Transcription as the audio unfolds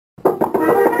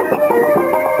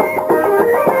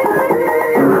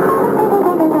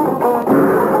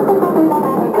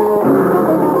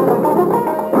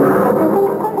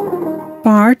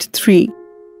Part 3,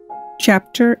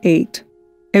 Chapter 8,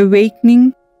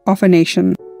 Awakening of a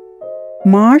Nation.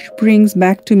 March brings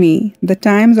back to me the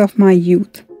times of my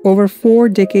youth over 4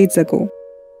 decades ago.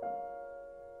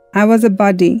 I was a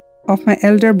buddy of my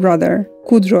elder brother,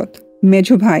 Qudrat,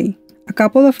 Mejo Bhai, a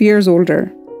couple of years older.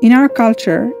 In our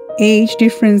culture, age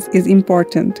difference is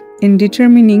important in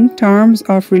determining terms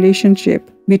of relationship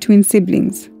between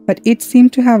siblings, but it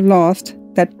seemed to have lost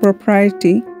that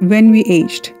propriety when we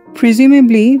aged,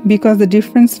 presumably because the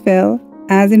difference fell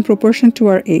as in proportion to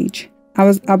our age. I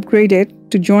was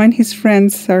upgraded to join his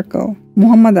friends' circle,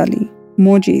 Muhammad Ali,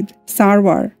 Mojid,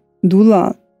 Sarwar,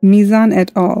 Dulal, Mizan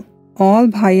et al., all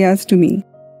bhaiyas to me.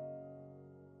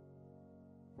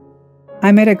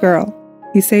 I met a girl,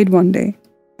 he said one day.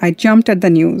 I jumped at the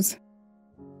news.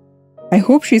 I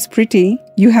hope she's pretty.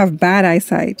 You have bad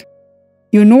eyesight.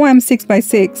 You know I'm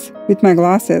 6'6" with my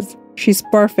glasses. She's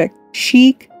perfect,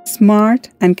 chic, smart,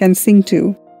 and can sing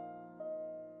too.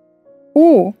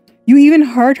 Oh, you even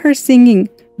heard her singing,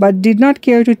 but did not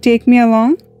care to take me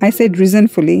along? I said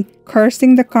resentfully,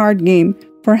 cursing the card game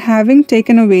for having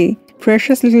taken away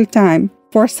precious little time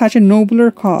for such a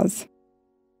nobler cause.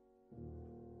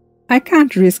 I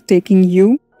can't risk taking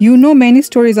you. You know many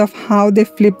stories of how they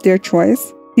flipped their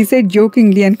choice, he said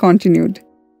jokingly and continued.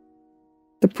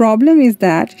 The problem is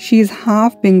that she is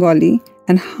half Bengali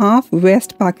and half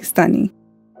West Pakistani.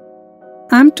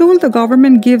 I'm told the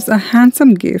government gives a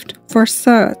handsome gift for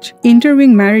such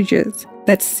interwing marriages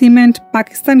that cement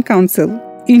Pakistan Council.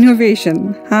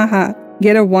 Innovation, haha,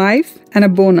 get a wife and a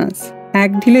bonus.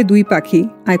 Ek dhile dui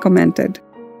pakhi, I commented.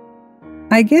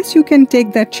 I guess you can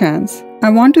take that chance. I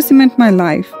want to cement my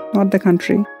life, not the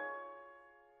country.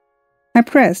 I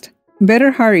pressed,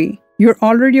 better hurry. You're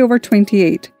already over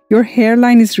 28. Your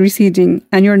hairline is receding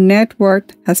and your net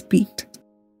worth has peaked.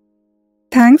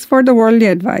 Thanks for the worldly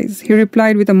advice, he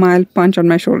replied with a mild punch on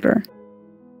my shoulder.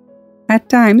 At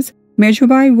times, Mejo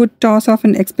Bhai would toss off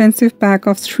an expensive pack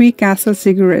of 3 Castle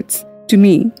cigarettes to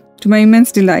me, to my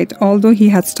immense delight, although he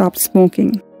had stopped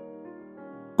smoking.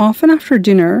 Often after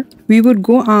dinner, we would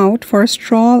go out for a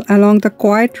stroll along the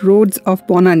quiet roads of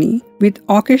Bonani, with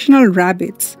occasional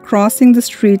rabbits crossing the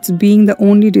streets being the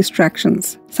only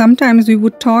distractions. Sometimes we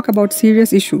would talk about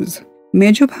serious issues.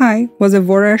 Mejo Bhai was a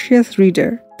voracious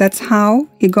reader. That's how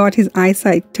he got his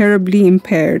eyesight terribly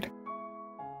impaired.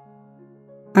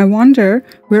 I wonder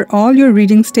where all your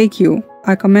readings take you,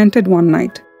 I commented one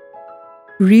night.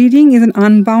 Reading is an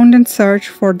unbounded search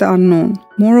for the unknown.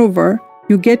 Moreover,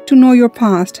 you get to know your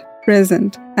past,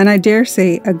 present, and I dare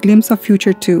say a glimpse of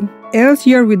future too. Else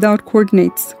you're without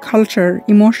coordinates, culture,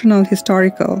 emotional,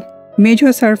 historical.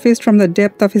 Mejo surfaced from the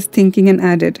depth of his thinking and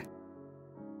added,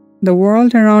 the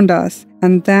world around us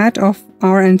and that of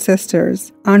our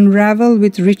ancestors unravel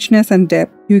with richness and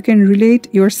depth. You can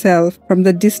relate yourself from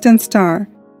the distant star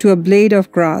to a blade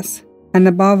of grass. And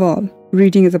above all,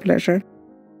 reading is a pleasure.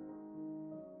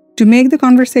 To make the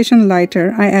conversation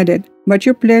lighter, I added, but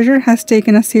your pleasure has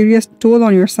taken a serious toll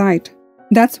on your sight.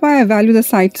 That's why I value the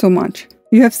sight so much.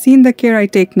 You have seen the care I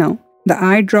take now. The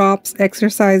eye drops,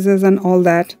 exercises, and all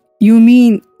that. You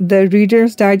mean the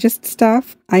Reader's Digest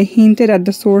stuff? I hinted at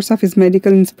the source of his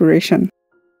medical inspiration.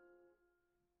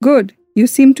 Good. You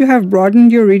seem to have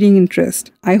broadened your reading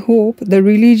interest. I hope the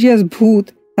religious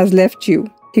bhoot has left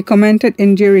you, he commented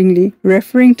endearingly,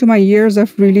 referring to my years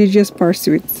of religious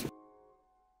pursuits.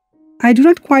 I do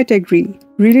not quite agree.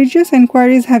 Religious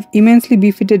enquiries have immensely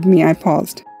befitted me, I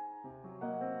paused.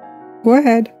 Go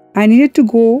ahead. I needed to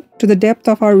go to the depth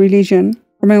of our religion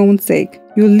for my own sake.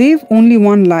 You live only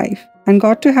one life and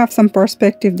got to have some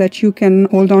perspective that you can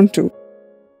hold on to.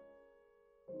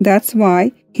 That's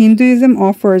why Hinduism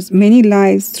offers many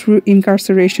lives through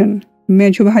incarceration,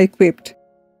 Mejo Bhai quipped.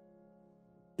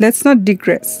 Let's not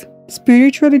digress.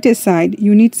 Spirituality aside,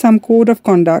 you need some code of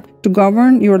conduct to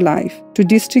govern your life, to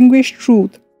distinguish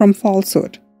truth from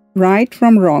falsehood, right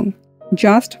from wrong,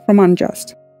 just from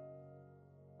unjust.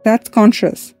 That's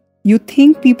conscious. You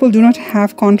think people do not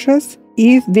have conscience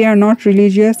if they are not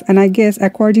religious, and I guess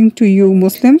according to you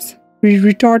Muslims? We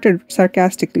retorted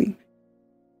sarcastically.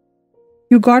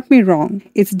 You got me wrong.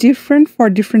 It's different for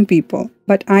different people,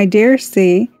 but I dare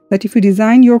say that if you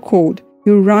design your code,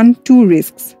 you run 2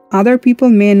 risks. Other people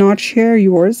may not share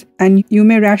yours, and you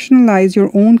may rationalize your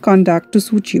own conduct to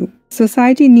suit you.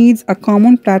 Society needs a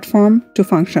common platform to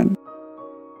function.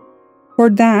 For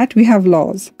that, we have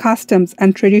laws, customs,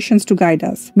 and traditions to guide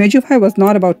us. Mejo Bhai was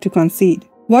not about to concede.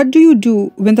 What do you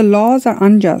do when the laws are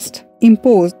unjust,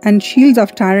 imposed, and shields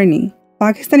of tyranny?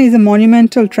 Pakistan is a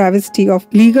monumental travesty of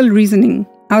legal reasoning.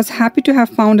 I was happy to have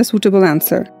found a suitable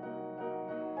answer.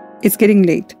 It's getting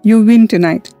late. You win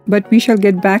tonight, but we shall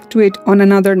get back to it on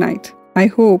another night. I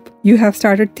hope you have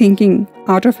started thinking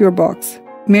out of your box.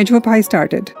 Majho Bhai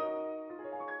started.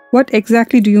 What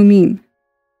exactly do you mean?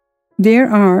 There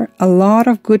are a lot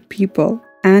of good people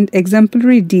and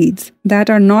exemplary deeds that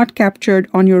are not captured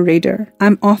on your radar.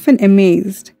 I'm often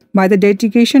amazed by the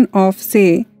dedication of,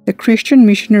 say, the Christian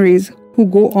missionaries who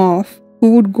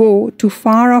would go to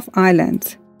far-off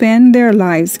islands, spend their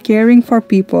lives caring for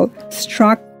people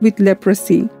struck with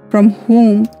leprosy, from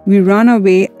whom we run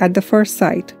away at the first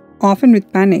sight, often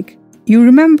with panic. You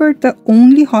remember the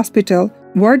only hospital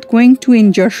worth going to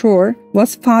in Jashore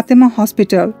was Fatima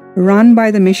Hospital, run by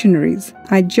the missionaries.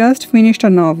 I just finished a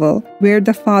novel where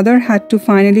the father had to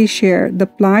finally share the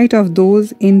plight of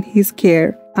those in his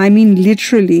care, I mean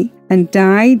literally, and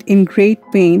died in great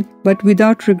pain but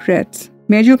without regrets.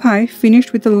 Majho Bhai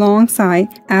finished with a long sigh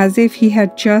as if he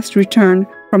had just returned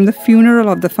from the funeral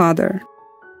of the father.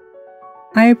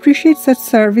 I appreciate such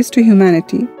service to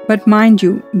humanity, but mind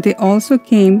you, they also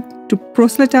came to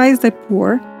proselytize the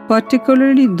poor,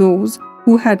 particularly those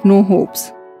who had no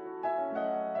hopes.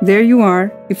 There you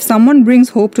are. If someone brings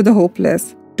hope to the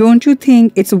hopeless, don't you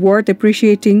think it's worth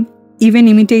appreciating, even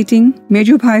imitating?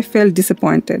 Majho Bhai felt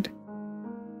disappointed.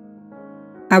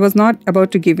 I was not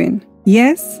about to give in.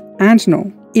 Yes and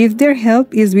no. If their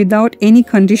help is without any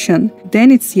condition,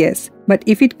 then it's yes. But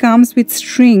if it comes with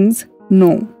strings,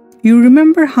 no. You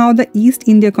remember how the East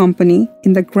India Company,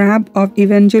 in the grab of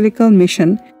evangelical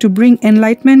mission to bring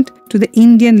enlightenment to the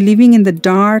Indian living in the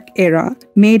dark era,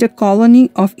 made a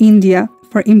colony of India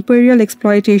for imperial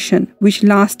exploitation, which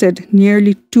lasted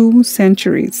nearly 2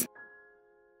 centuries.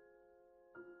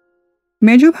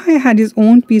 Majho Bhai had his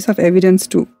own piece of evidence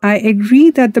too. I agree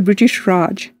that the British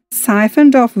Raj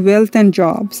siphoned off wealth and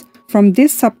jobs from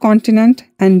this subcontinent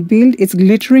and built its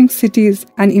glittering cities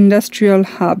and industrial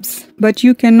hubs. But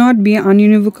you cannot be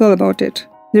unequivocal about it.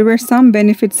 There were some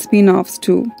benefit spin-offs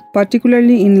too,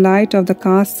 particularly in light of the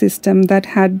caste system that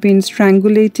had been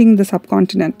strangulating the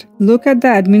subcontinent. Look at the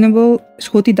admirable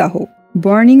Shoti Daho,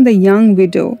 burning the young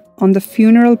widow on the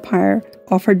funeral pyre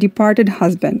of her departed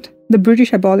husband. The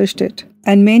British abolished it.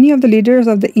 And many of the leaders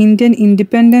of the Indian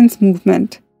independence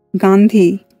movement,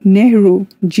 Gandhi, Nehru,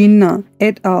 Jinnah,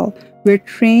 et al., were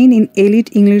trained in elite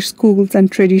English schools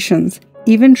and traditions,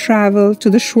 even traveled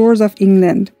to the shores of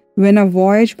England when a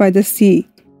voyage by the sea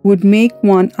would make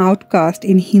one outcast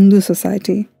in Hindu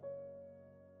society.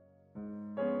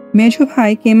 Majho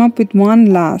Bhai came up with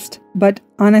one last but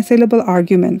unassailable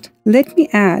argument. Let me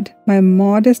add my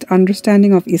modest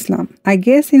understanding of Islam. I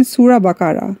guess in Surah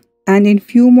Baqarah and in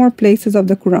few more places of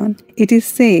the Quran, it is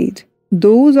said,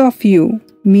 those of you,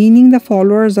 meaning the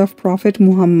followers of Prophet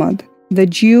Muhammad, the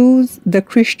Jews, the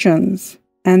Christians,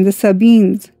 and the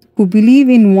Sabines who believe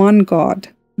in one God,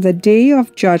 the day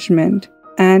of judgment,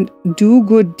 and do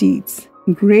good deeds,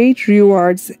 great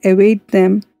rewards await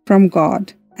them from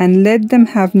God, and let them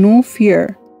have no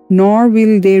fear, nor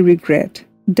will they regret.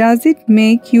 Does it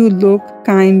make you look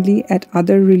kindly at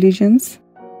other religions?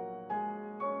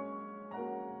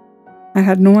 I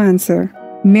had no answer.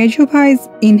 Majho Bhai's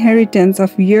inheritance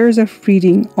of years of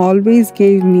reading always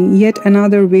gave me yet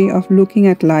another way of looking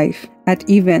at life, at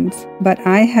events, but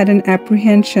I had an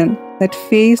apprehension that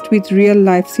faced with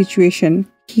real-life situation,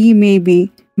 he may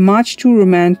be much too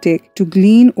romantic to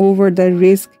glean over the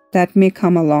risk that may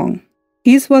come along.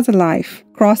 His was a life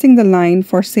crossing the line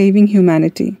for saving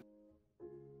humanity.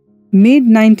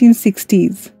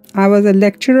 Mid-1960s, I was a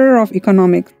lecturer of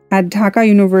economics at Dhaka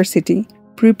University,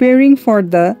 preparing for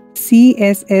the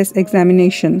CSS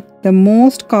examination, the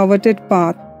most coveted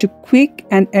path to quick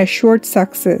and assured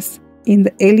success in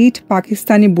the elite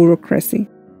Pakistani bureaucracy.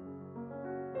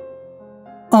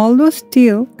 Although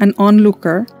still an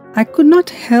onlooker, I could not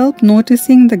help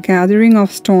noticing the gathering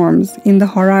of storms in the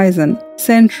horizon,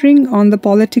 centering on the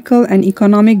political and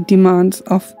economic demands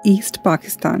of East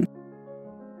Pakistan.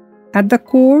 At the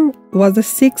core was the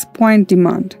 6-point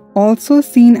demand, also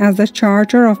seen as the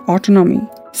Charter of Autonomy,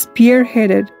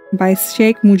 spearheaded by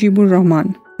Sheikh Mujibur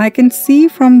Rahman. I can see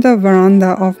from the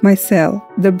veranda of my cell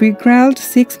the beguiled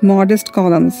 6 modest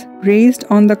columns raised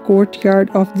on the courtyard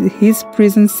of his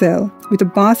prison cell with a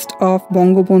bust of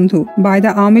Bangabandhu by the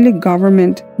Awami League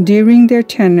government during their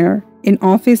tenure in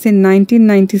office in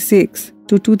 1996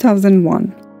 to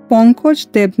 2001. Pankaj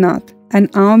Debnath, an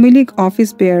Awami League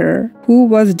office bearer who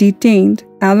was detained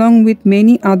along with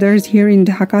many others here in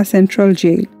Dhaka Central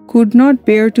Jail, could not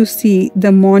bear to see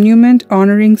the monument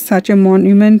honoring such a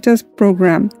monumentous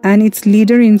program and its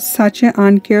leader in such an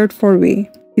uncared for way.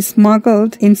 He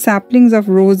smuggled in saplings of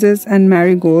roses and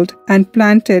marigold and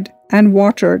planted and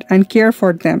watered and cared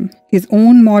for them, his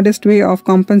own modest way of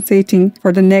compensating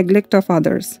for the neglect of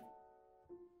others.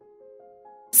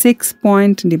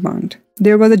 6-point demand.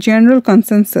 There was a general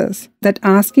consensus that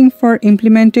asking for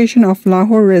implementation of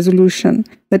Lahore Resolution,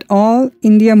 that All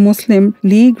India Muslim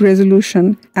League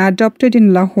resolution adopted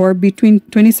in Lahore between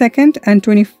 22nd and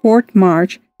 24th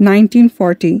March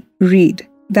 1940, read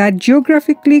that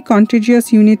geographically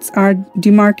contiguous units are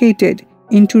demarcated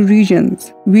into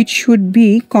regions which should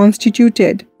be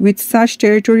constituted with such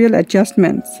territorial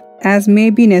adjustments as may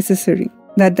be necessary,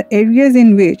 that the areas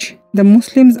in which the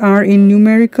Muslims are in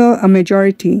numerical a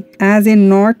majority, as in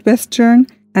northwestern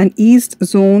and east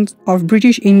zones of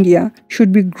British India,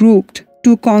 should be grouped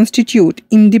to constitute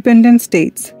independent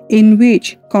states, in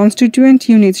which constituent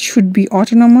units should be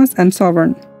autonomous and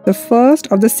sovereign. The first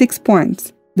of the 6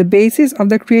 points, the basis of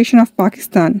the creation of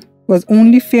Pakistan, was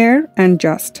only fair and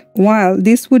just. While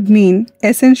this would mean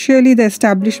essentially the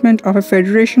establishment of a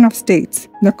federation of states,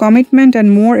 the commitment and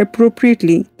more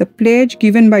appropriately the pledge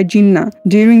given by Jinnah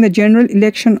during the general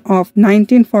election of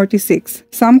 1946,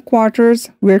 some quarters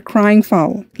were crying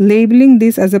foul, labeling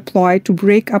this as a ploy to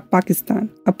break up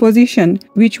Pakistan, a position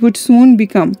which would soon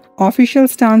become official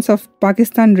stance of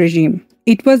Pakistan regime.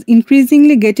 It was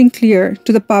increasingly getting clear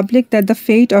to the public that the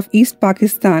fate of East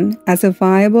Pakistan as a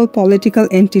viable political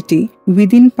entity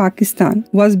within Pakistan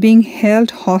was being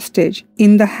held hostage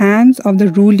in the hands of the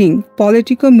ruling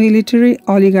politico-military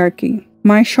oligarchy.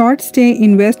 My short stay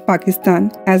in West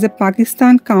Pakistan as a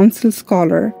Pakistan Council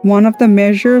scholar, one of the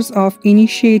measures of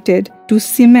initiated to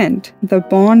cement the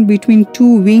bond between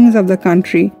two wings of the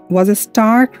country, was a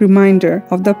stark reminder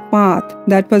of the path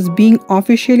that was being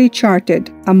officially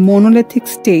charted, a monolithic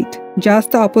state,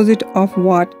 just the opposite of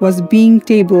what was being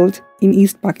tabled in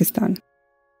East Pakistan.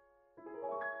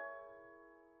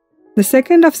 The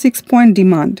second of 6-point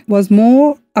demand was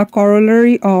more a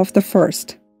corollary of the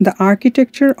first, the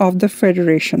architecture of the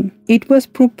federation. It was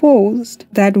proposed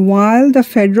that while the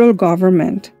federal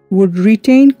government would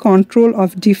retain control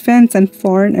of defense and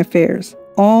foreign affairs,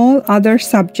 all other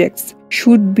subjects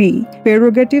should be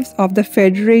prerogatives of the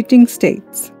federating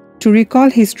states. To recall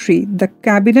history, the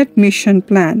Cabinet Mission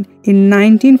Plan in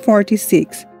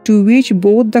 1946, to which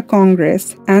both the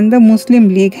Congress and the Muslim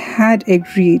League had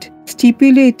agreed,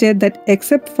 stipulated that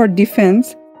except for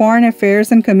defense, foreign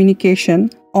affairs and communication,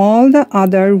 all the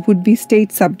other would be state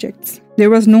subjects. There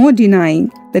was no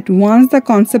denying that once the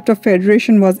concept of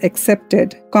federation was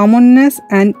accepted, commonness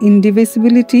and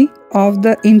indivisibility of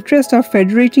the interest of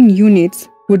federating units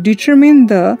would determine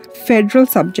the federal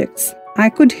subjects. I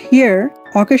could hear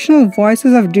occasional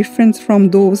voices of difference from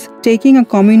those taking a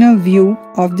communal view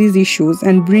of these issues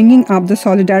and bringing up the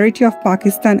solidarity of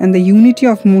Pakistan and the unity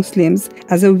of Muslims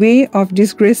as a way of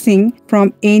disgracing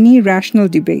from any rational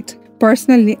debate.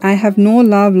 Personally, I have no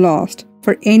love lost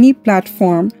for any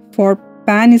platform for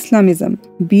pan-Islamism,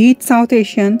 be it South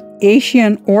Asian,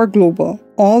 Asian or global,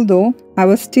 although I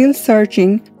was still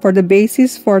searching for the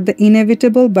basis for the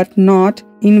inevitable but not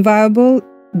inviolable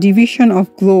division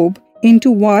of globe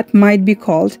into what might be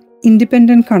called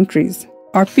independent countries,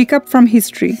 or pick up from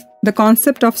history the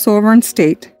concept of sovereign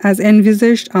state as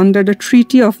envisaged under the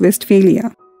Treaty of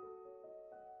Westphalia.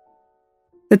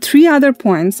 The 3 other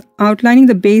points outlining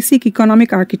the basic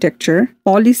economic architecture,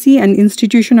 policy and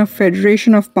institution of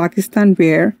Federation of Pakistan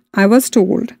were, I was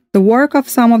told, the work of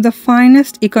some of the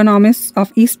finest economists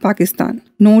of East Pakistan,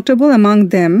 notable among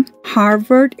them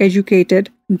Harvard-educated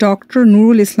Dr.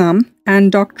 Nurul Islam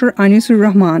and Dr. Anisur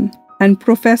Rahman and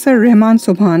Professor Rehman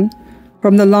Sobhan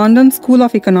from the London School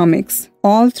of Economics,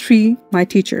 all 3 my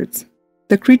teachers.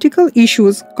 The critical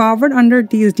issues covered under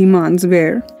these demands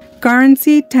were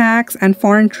currency, tax, and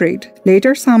foreign trade,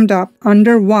 later summed up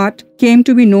under what came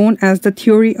to be known as the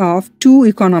theory of two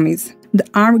economies. The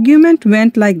argument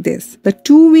went like this: the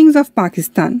two wings of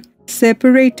Pakistan,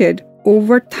 separated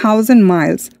over 1,000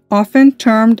 miles, often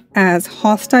termed as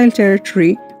hostile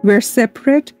territory, were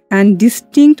separate and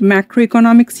distinct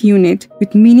macroeconomics units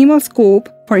with minimal scope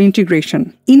for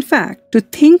integration. In fact, to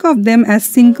think of them as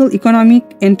single economic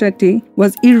entity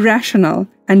was irrational,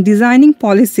 and designing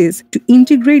policies to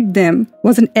integrate them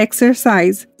was an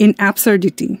exercise in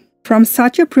absurdity. From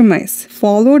such a premise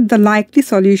followed the likely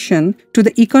solution to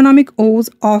the economic woes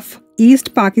of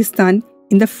East Pakistan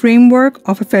in the framework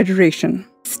of a federation.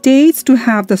 States to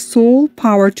have the sole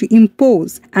power to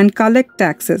impose and collect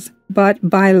taxes, but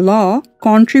by law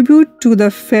contribute to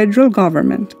the federal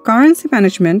government. Currency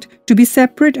management to be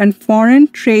separate and foreign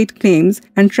trade claims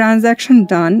and transactions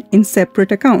done in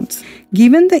separate accounts.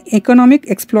 Given the economic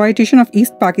exploitation of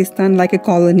East Pakistan like a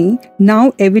colony,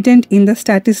 now evident in the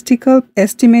statistical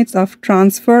estimates of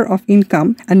transfer of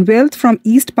income and wealth from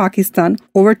East Pakistan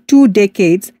over 2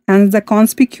 decades, and the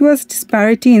conspicuous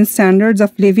disparity in standards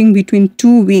of living between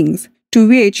two wings, to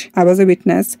which I was a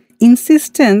witness,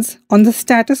 insistence on the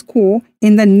status quo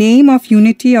in the name of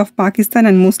unity of Pakistan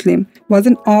and Muslim was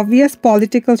an obvious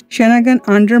political shenanigan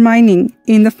undermining,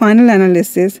 in the final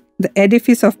analysis, the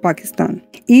edifice of Pakistan.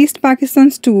 East Pakistan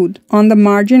stood on the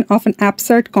margin of an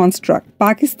absurd construct.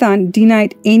 Pakistan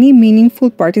denied any meaningful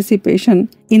participation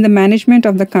in the management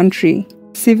of the country,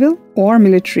 civil or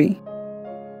military.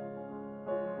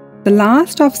 The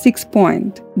last of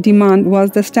 6-point demand was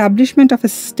the establishment of a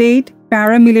state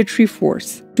paramilitary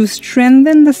force to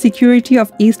strengthen the security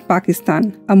of East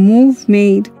Pakistan, a move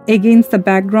made against the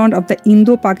background of the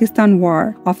Indo-Pakistan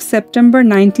War of September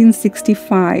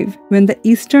 1965, when the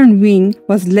eastern wing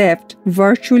was left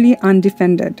virtually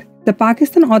undefended. The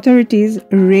Pakistan authorities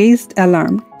raised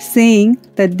alarm, saying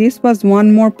that this was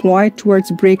one more ploy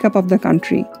towards breakup of the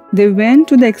country. They went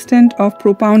to the extent of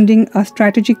propounding a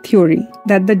strategic theory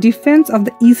that the defense of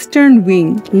the eastern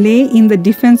wing lay in the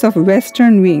defense of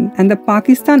western wing, and the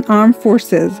Pakistan armed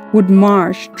forces would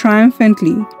march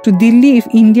triumphantly to Delhi if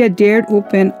India dared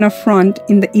open a front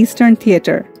in the eastern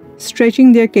theatre,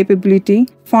 stretching their capability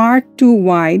far too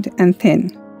wide and thin.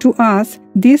 To us,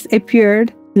 this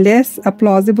appeared less a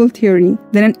plausible theory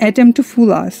than an attempt to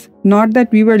fool us. Not that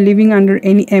we were living under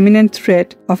any imminent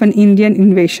threat of an Indian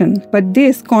invasion, but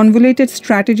this convoluted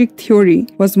strategic theory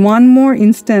was one more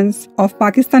instance of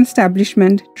Pakistan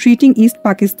establishment treating East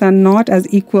Pakistan not as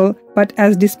equal but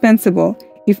as dispensable,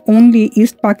 if only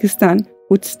East Pakistan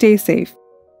would stay safe.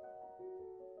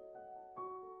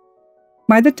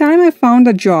 By the time I found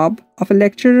a job of a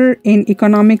lecturer in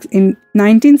economics in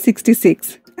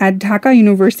 1966 at Dhaka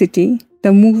University,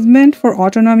 the movement for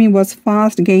autonomy was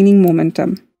fast gaining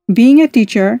momentum. Being a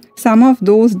teacher, some of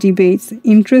those debates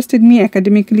interested me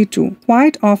academically too.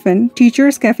 Quite often,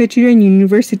 teachers' cafeteria in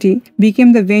university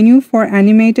became the venue for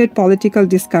animated political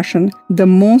discussion, the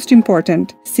most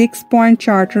important 6-point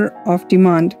charter of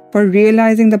demand for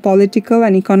realizing the political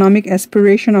and economic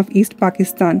aspiration of East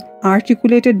Pakistan,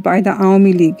 articulated by the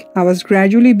Awami League. I was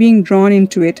gradually being drawn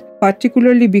into it,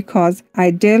 particularly because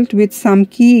I dealt with some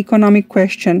key economic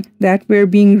questions that were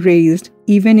being raised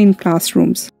even in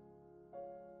classrooms.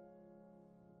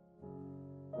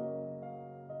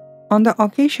 On the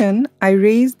occasion, I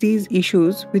raised these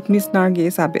issues with Miss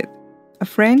Nargis Abid, a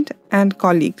friend and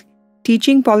colleague,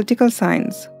 teaching political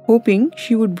science, hoping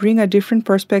she would bring a different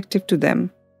perspective to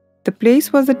them. The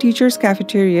place was the teacher's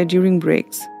cafeteria during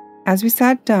breaks. As we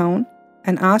sat down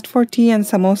and asked for tea and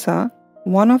samosa,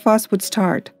 one of us would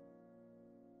start.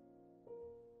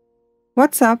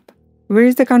 "What's up? Where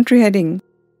is the country heading?"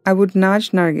 I would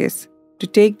nudge Nargis to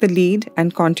take the lead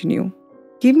and continue.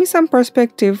 "Give me some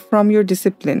perspective from your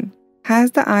discipline.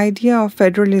 Has the idea of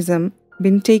federalism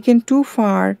been taken too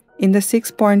far in the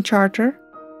 6-point charter?"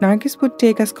 Nargis would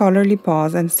take a scholarly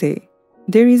pause and say,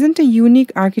 "There isn't a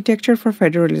unique architecture for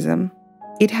federalism.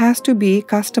 It has to be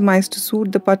customized to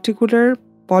suit the particular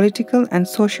political and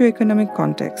socio-economic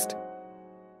context.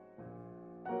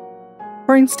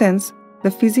 For instance,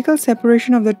 the physical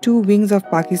separation of the two wings of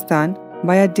Pakistan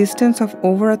by a distance of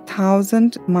over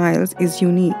 1,000 miles is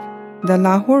unique. The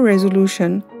Lahore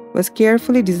Resolution was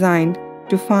carefully designed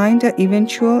to find an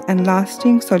eventual and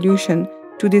lasting solution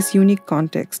to this unique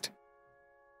context.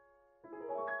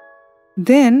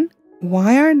 Then,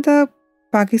 why are the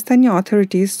Pakistani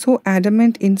authorities so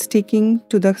adamant in sticking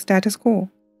to the status quo?"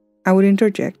 I would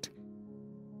interject.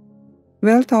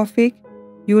 "Well, Tawfiq,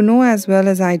 you know as well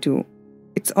as I do,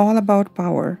 it's all about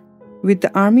power. With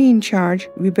the army in charge,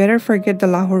 we better forget the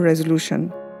Lahore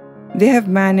Resolution. They have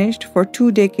managed for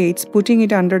 2 decades putting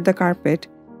it under the carpet,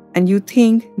 and you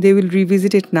think they will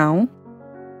revisit it now?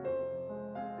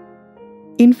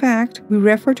 In fact, we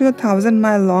refer to the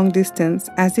 1,000-mile long distance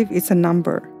as if it's a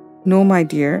number. No, my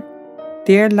dear,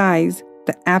 there lies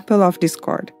the apple of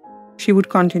discord," she would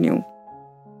continue.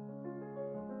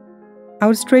 I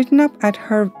would straighten up at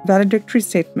her valedictory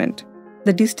statement.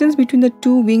 "The distance between the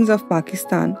two wings of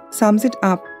Pakistan sums it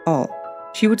up all,"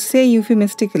 she would say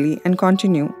euphemistically and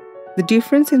continue. "The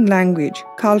difference in language,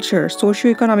 culture,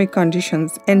 socio-economic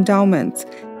conditions, endowments,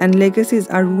 and legacies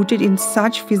are rooted in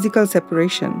such physical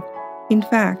separation. In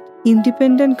fact,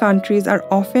 independent countries are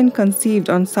often conceived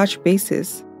on such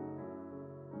basis."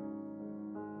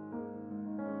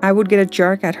 I would get a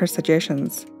jerk at her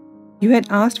suggestions. You had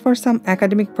asked for some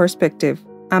academic perspective.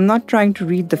 I'm not trying to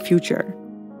read the future,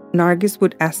 Nargis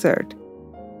would assert.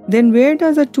 Then where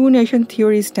does the two-nation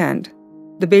theory stand?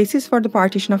 The basis for the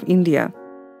partition of India.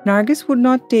 Nargis would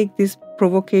not take this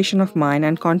provocation of mine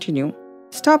and continue.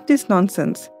 Stop this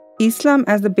nonsense. Islam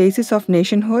as the basis of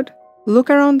nationhood? Look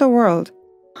around the world.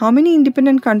 How many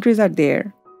independent countries are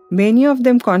there? Many of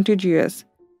them contiguous,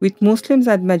 with Muslims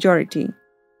as majority.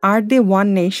 Are they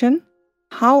one nation?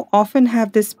 How often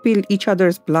have they spilled each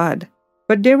other's blood?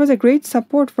 But there was a great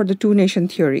support for the two-nation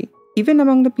theory, even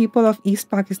among the people of East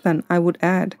Pakistan, I would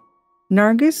add.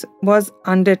 Nargis was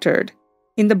undeterred.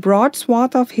 In the broad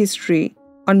swath of history,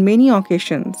 on many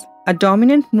occasions, a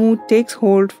dominant mood takes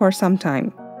hold for some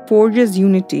time, forges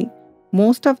unity,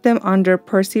 most of them under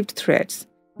perceived threats,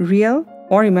 real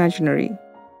or imaginary.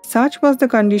 Such was the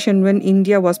condition when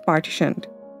India was partitioned.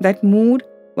 That mood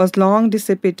was long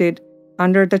dissipated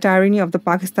under the tyranny of the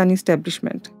Pakistani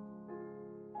establishment.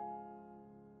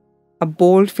 A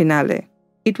bold finale.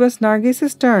 It was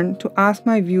Nargis's turn to ask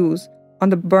my views on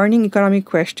the burning economic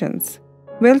questions.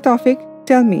 Well, Tawfiq,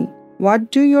 tell me,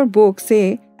 what do your books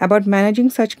say about managing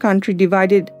such country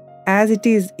divided as it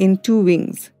is in two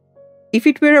wings? If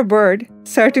it were a bird,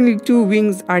 certainly two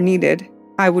wings are needed,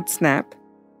 I would snap.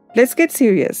 Let's get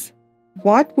serious.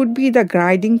 What would be the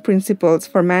guiding principles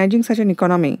for managing such an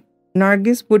economy?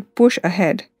 Nargis would push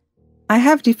ahead. I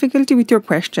have difficulty with your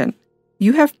question.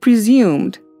 You have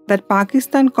presumed that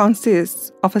Pakistan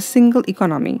consists of a single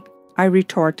economy, I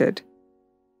retorted.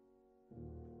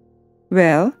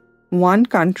 Well, one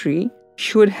country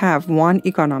should have one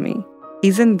economy.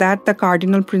 Isn't that the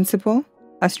cardinal principle?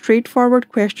 A straightforward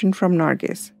question from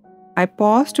Nargis. I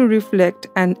paused to reflect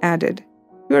and added,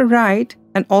 you're right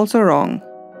and also wrong.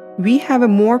 We have a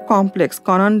more complex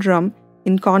conundrum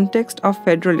in context of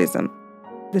federalism.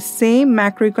 The same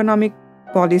macroeconomic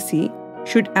policy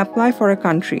should apply for a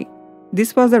country.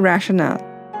 This was the rationale,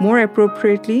 more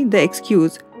appropriately the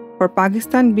excuse, for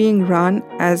Pakistan being run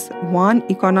as one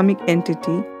economic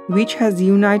entity which has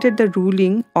united the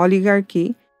ruling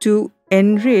oligarchy to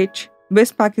enrich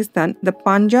West Pakistan, the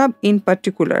Punjab in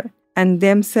particular, and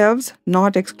themselves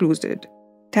not excluded.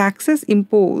 Taxes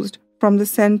imposed from the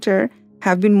center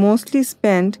have been mostly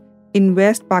spent in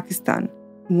West Pakistan.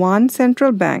 One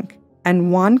central bank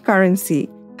and one currency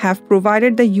have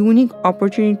provided the unique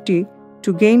opportunity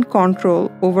to gain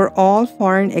control over all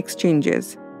foreign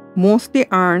exchanges, mostly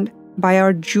earned by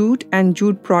our jute and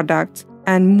jute products,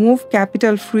 and move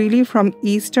capital freely from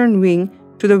eastern wing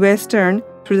to the western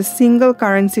through the single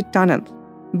currency tunnel.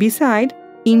 Beside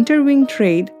interwing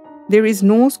trade, there is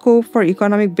no scope for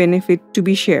economic benefit to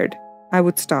be shared. I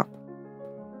would stop.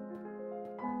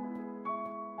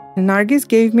 Nargis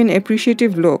gave me an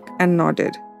appreciative look and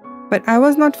nodded. But I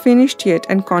was not finished yet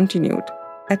and continued.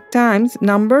 At times,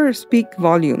 numbers speak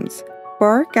volumes.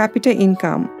 Per capita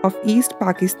income of East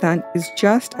Pakistan is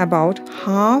just about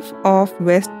half of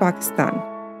West Pakistan.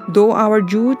 Though our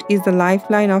jute is the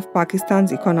lifeline of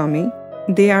Pakistan's economy,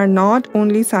 they are not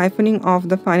only siphoning off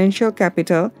the financial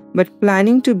capital but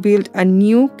planning to build a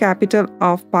new capital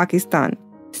of Pakistan,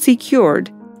 secured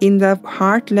in the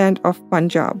heartland of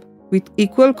Punjab, with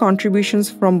equal contributions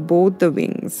from both the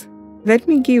wings. Let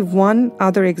me give one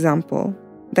other example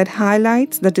that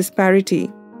highlights the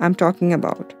disparity I'm talking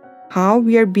about. How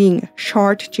we are being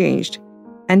shortchanged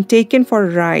and taken for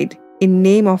a ride in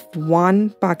name of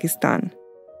one Pakistan.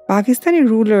 Pakistani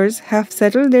rulers have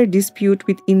settled their dispute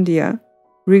with India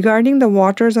regarding the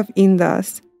waters of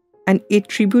Indus and its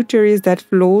tributaries that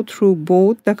flow through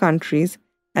both the countries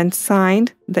and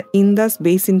signed the Indus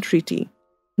Basin Treaty.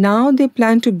 Now they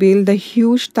plan to build the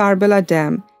huge Tarbala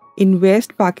Dam in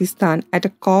West Pakistan at a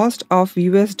cost of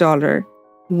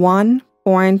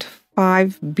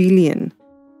 $1.5 billion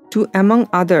to, among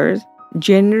others,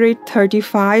 generate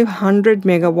 3,500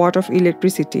 megawatt of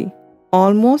electricity,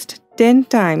 almost 10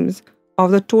 times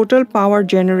of the total power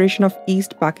generation of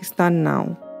East Pakistan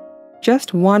now.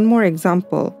 Just one more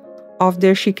example of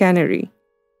their chicanery.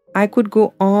 I could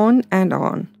go on and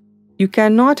on. You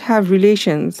cannot have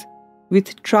relations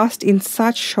with trust in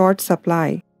such short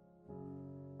supply.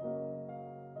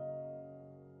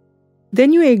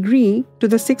 Then you agree to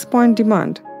the 6-point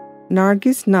demand.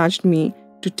 Nargis nudged me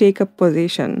to take a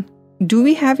position. Do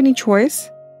we have any choice?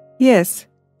 Yes,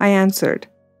 I answered.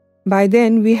 By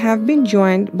then, we have been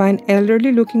joined by an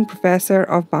elderly-looking professor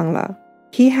of Bangla.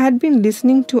 He had been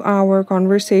listening to our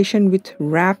conversation with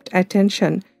rapt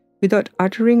attention without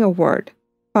uttering a word.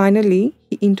 Finally,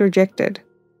 he interjected.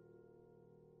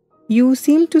 You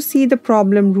seem to see the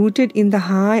problem rooted in the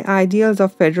high ideals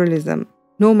of federalism.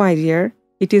 No, my dear,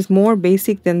 it is more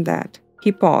basic than that.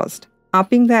 He paused,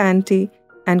 upping the ante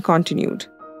and continued.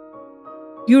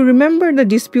 You remember the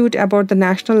dispute about the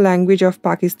national language of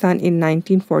Pakistan in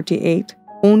 1948,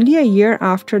 only a year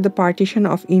after the partition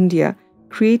of India,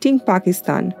 creating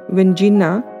Pakistan, when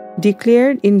Jinnah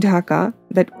declared in Dhaka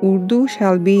that Urdu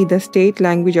shall be the state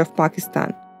language of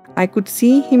Pakistan. I could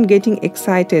see him getting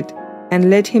excited and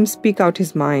let him speak out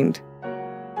his mind.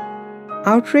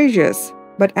 Outrageous,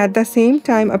 but at the same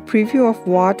time a preview of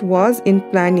what was in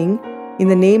planning in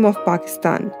the name of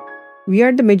Pakistan. We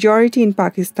are the majority in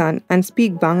Pakistan and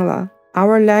speak Bangla,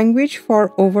 our language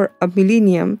for over a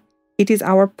millennium. It is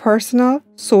our personal,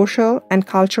 social, and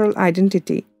cultural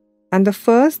identity. And the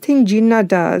first thing Jinnah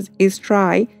does is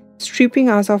try stripping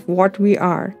us of what we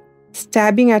are,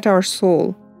 stabbing at our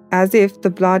soul, as if the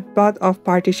bloodbath of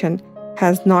partition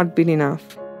has not been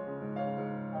enough.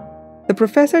 The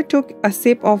professor took a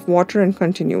sip of water and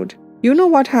continued. You know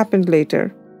what happened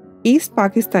later. East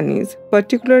Pakistanis,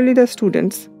 particularly the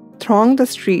students, thronged the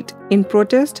street in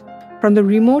protest from the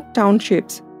remote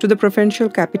townships to the provincial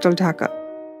capital Dhaka,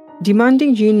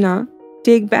 demanding Jinnah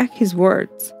take back his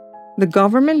words. The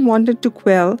government wanted to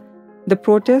quell the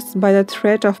protests by the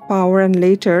threat of power and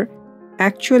later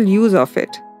actual use of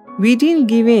it. We didn't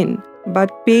give in,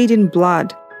 but paid in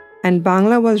blood, and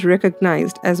Bangla was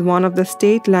recognized as one of the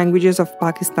state languages of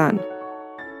Pakistan.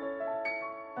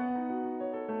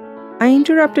 I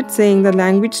interrupted, saying the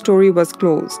language story was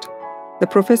closed. The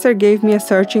professor gave me a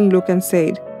searching look and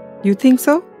said, You think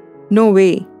so? No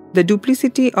way. The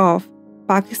duplicity of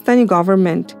Pakistani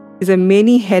government is a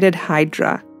many-headed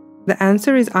hydra. The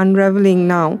answer is unraveling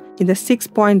now in the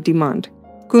 6-point demand.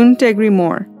 Couldn't agree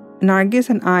more. Nargis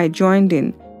and I joined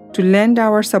in to lend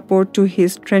our support to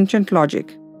his trenchant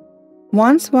logic.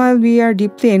 Once, while we are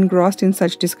deeply engrossed in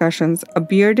such discussions, a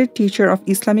bearded teacher of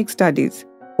Islamic studies,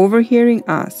 overhearing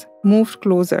us, moved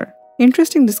closer.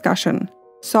 Interesting discussion.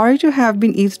 Sorry to have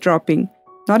been eavesdropping.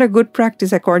 Not a good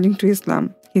practice according to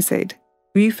Islam, he said.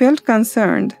 We felt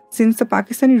concerned since the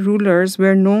Pakistani rulers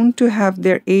were known to have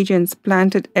their agents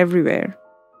planted everywhere.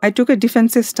 I took a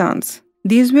defensive stance.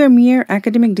 These were mere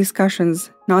academic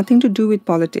discussions, nothing to do with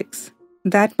politics.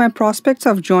 That my prospects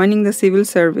of joining the civil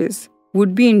service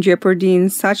would be in jeopardy in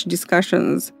such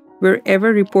discussions were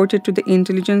ever reported to the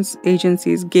intelligence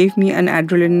agencies gave me an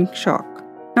adrenaline shock.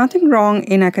 Nothing wrong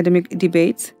in academic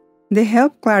debates. They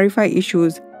help clarify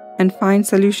issues and find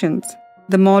solutions.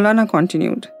 The Maulana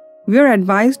continued. We are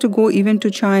advised to go even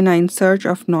to China in search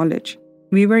of knowledge.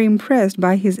 We were impressed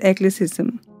by his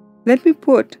eclecticism. Let me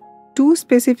put 2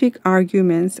 specific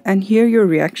arguments and hear your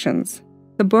reactions.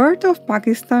 The birth of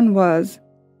Pakistan was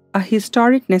a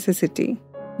historic necessity,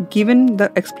 given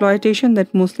the exploitation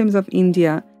that Muslims of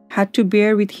India had to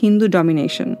bear with Hindu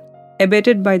domination,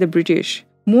 abetted by the British.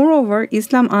 Moreover,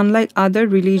 Islam, unlike other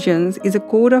religions, is a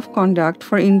code of conduct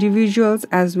for individuals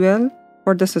as well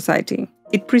for the society.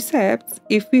 Its precepts,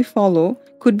 if we follow,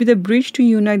 could be the bridge to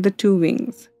unite the two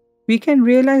wings. We can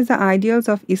realize the ideals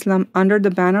of Islam under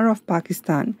the banner of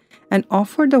Pakistan and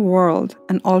offer the world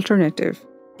an alternative.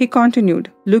 He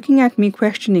continued, looking at me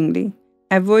questioningly,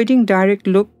 avoiding direct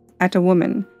look at a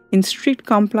woman, in strict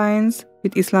compliance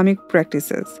with Islamic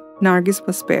practices. Nargis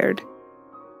was spared.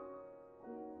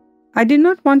 I did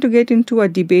not want to get into a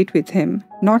debate with him,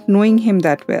 not knowing him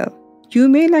that well. You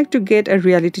may like to get a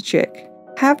reality check.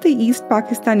 Have the East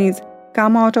Pakistanis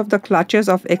come out of the clutches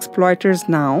of exploiters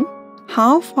now?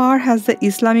 How far has the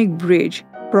Islamic bridge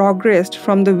progressed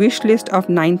from the wish list of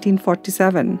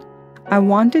 1947? I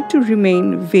wanted to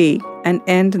remain vague and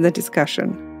end the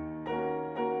discussion.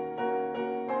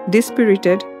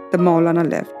 Dispirited, the Maulana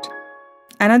left.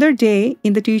 Another day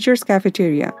in the teacher's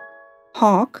cafeteria,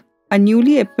 Hawk, a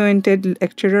newly appointed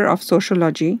lecturer of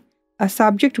sociology, a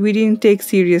subject we didn't take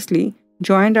seriously,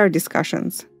 joined our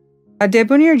discussions. A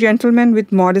debonair gentleman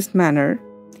with modest manner,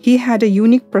 he had a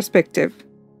unique perspective.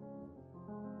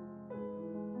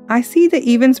 I see the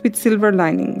events with silver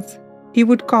linings, he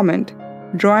would comment,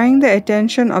 drawing the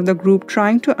attention of the group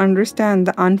trying to understand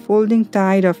the unfolding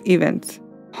tide of events.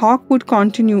 Hawk would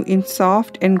continue in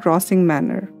soft, engrossing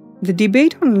manner. The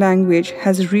debate on language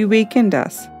has reawakened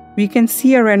us. We can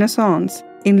see a renaissance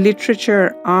in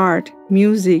literature, art,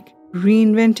 music,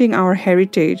 reinventing our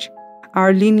heritage,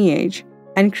 our lineage,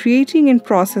 and creating in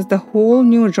process the whole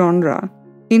new genre.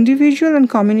 Individuals and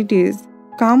communities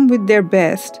come with their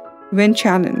best when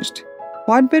challenged.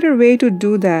 What better way to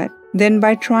do that than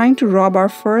by trying to rob our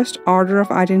first order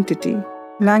of identity,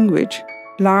 language?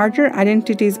 Larger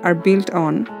identities are built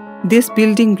on this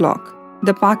building block.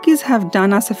 The Pakis have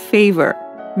done us a favor.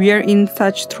 We are in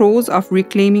such throes of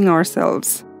reclaiming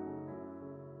ourselves.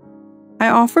 I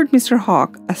offered Mr.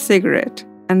 Hawk a cigarette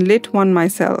and lit one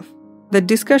myself. The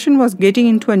discussion was getting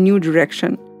into a new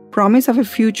direction, promise of a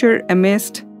future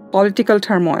amidst political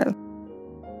turmoil.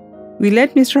 We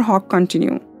let Mr. Hawke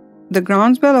continue. The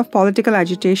groundswell of political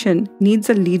agitation needs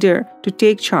a leader to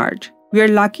take charge. We are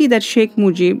lucky that Sheikh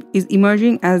Mujib is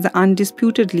emerging as the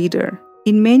undisputed leader.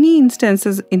 In many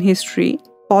instances in history,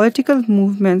 political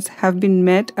movements have been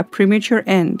met a premature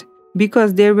end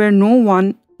because there were no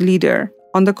one leader.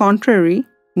 On the contrary,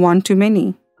 one too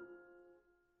many.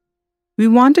 We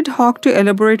wanted Hawke to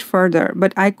elaborate further,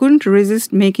 but I couldn't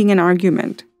resist making an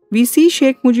argument. We see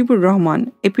Sheikh Mujibur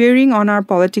Rahman appearing on our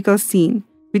political scene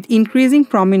with increasing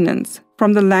prominence,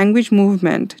 from the language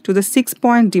movement to the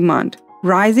 6-point demand,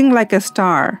 rising like a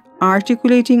star,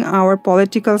 articulating our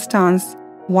political stance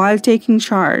while taking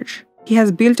charge. He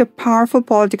has built a powerful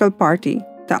political party,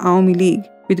 the Awami League,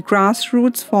 with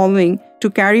grassroots following to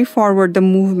carry forward the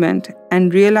movement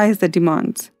and realize the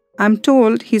demands. I'm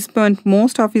told he spent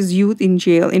most of his youth in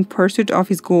jail in pursuit of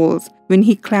his goals when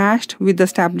he clashed with the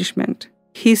establishment.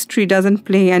 History doesn't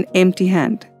play an empty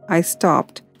hand. I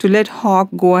stopped to let Hawke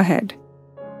go ahead.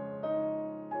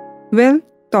 Well,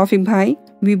 Tawfiq bhai,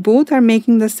 we both are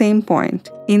making the same point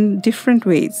in different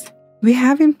ways. We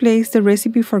have in place the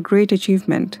recipe for great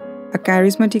achievement, a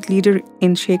charismatic leader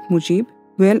in Sheikh Mujib,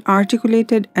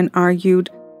 well-articulated and argued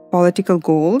political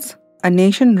goals, a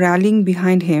nation rallying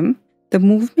behind him. The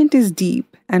movement is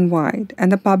deep and wide,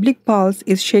 and the public pulse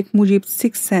is Sheikh Mujib's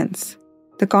sixth sense.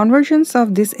 The convergence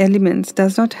of these elements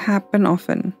does not happen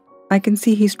often. I can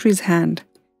see history's hand.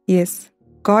 Yes,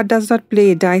 God does not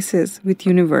play dice with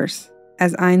universe,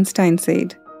 as Einstein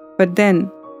said, but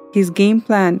then his game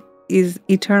plan is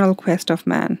eternal quest of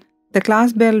man. The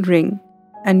class bell ring,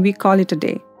 and we call it a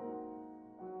day.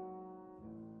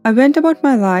 I went about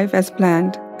my life as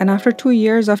planned, and after 2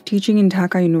 years of teaching in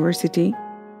Dhaka University,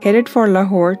 headed for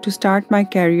Lahore to start my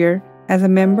career as a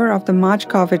member of the much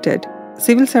coveted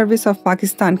Civil Service of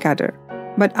Pakistan cadre.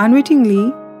 But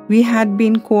unwittingly, we had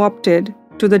been co-opted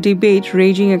to the debate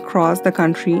raging across the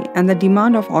country and the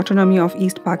demand of autonomy of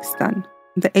East Pakistan.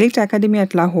 The Elite Academy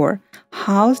at Lahore,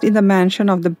 housed in the mansion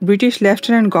of the British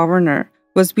Lieutenant Governor,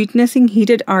 was witnessing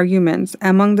heated arguments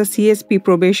among the CSP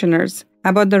probationers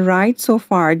about the right so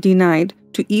far denied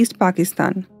to East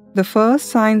Pakistan, the first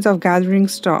signs of gathering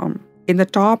storm in the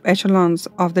top echelons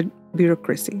of the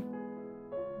bureaucracy.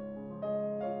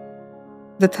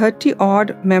 The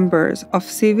 30-odd members of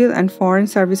Civil and Foreign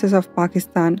Services of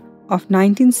Pakistan of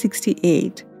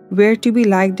 1968 were to be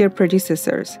like their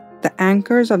predecessors, the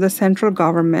anchors of the central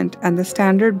government and the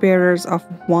standard bearers of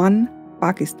one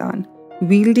Pakistan,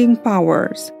 wielding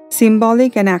powers,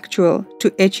 symbolic and actual,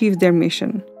 to achieve their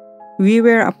mission. We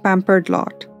were a pampered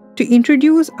lot. To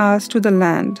introduce us to the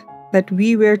land that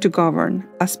we were to govern,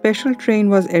 a special train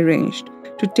was arranged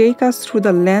to take us through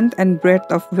the length and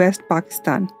breadth of West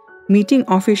Pakistan, meeting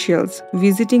officials,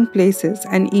 visiting places,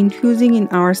 and infusing in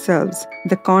ourselves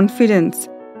the confidence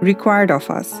required of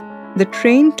us. The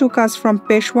train took us from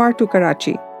Peshawar to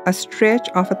Karachi, a stretch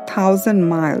of 1,000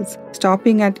 miles,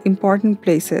 stopping at important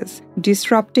places,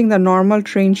 disrupting the normal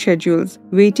train schedules,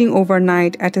 waiting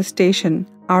overnight at a station,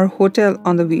 our hotel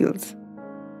on the wheels.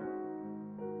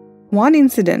 One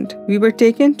incident, we were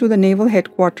taken to the naval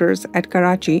headquarters at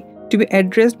Karachi to be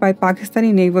addressed by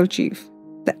Pakistani naval chief.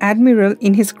 The admiral,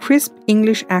 in his crisp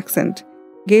English accent,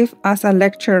 gave us a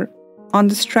lecture on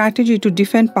the strategy to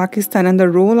defend Pakistan and the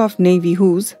role of Navy,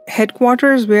 whose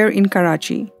headquarters were in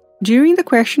Karachi. During the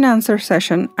question-answer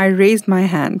session, I raised my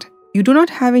hand. You do not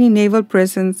have any naval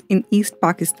presence in East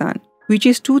Pakistan, which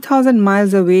is 2,000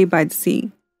 miles away by the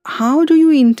sea. How do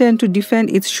you intend to defend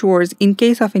its shores in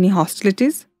case of any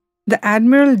hostilities? The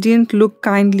admiral didn't look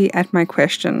kindly at my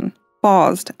question,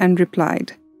 paused, and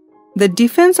replied, "The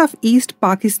defense of East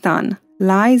Pakistan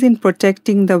lies in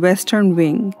protecting the western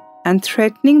wing and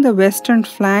threatening the western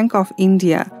flank of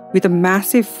India with a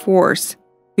massive force,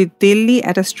 with Delhi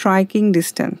at a striking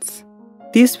distance.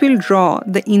 This will draw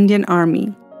the Indian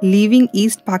army, leaving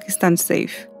East Pakistan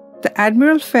safe." The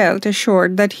admiral felt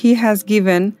assured that he has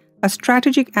given a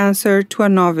strategic answer to a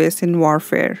novice in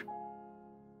warfare.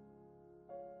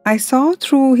 I saw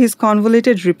through his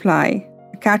convoluted reply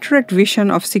a cataract vision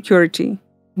of security,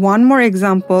 one more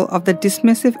example of the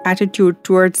dismissive attitude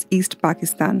towards East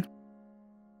Pakistan.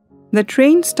 The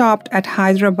train stopped at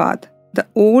Hyderabad, the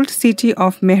old city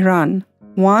of Mehran,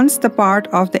 once the part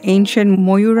of the ancient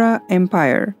Mayura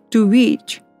Empire, to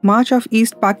which much of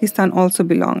East Pakistan also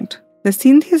belonged. The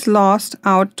Sindhis lost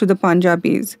out to the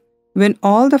Punjabis when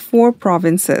all the 4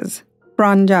 provinces,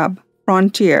 Punjab,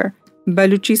 Frontier,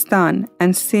 Baluchistan,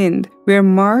 and Sindh, were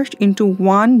merged into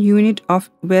one unit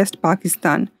of West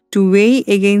Pakistan to weigh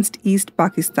against East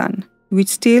Pakistan, which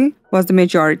still was the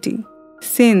majority.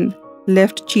 Sindh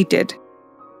left cheated.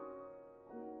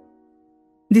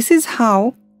 This is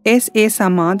how S.A.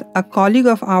 Samad, a colleague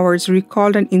of ours,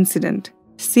 recalled an incident,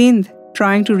 Sindh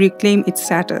trying to reclaim its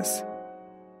status.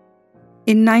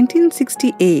 In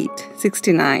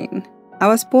 1968-69, I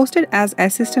was posted as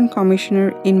Assistant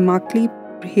Commissioner in Makli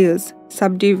Hills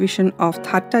subdivision of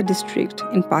Thatta district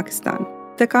in Pakistan.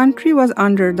 The country was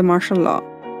under the martial law.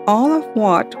 All of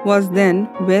what was then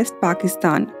West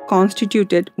Pakistan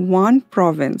constituted one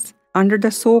province under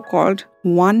the so-called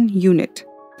one unit.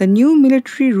 The new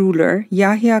military ruler,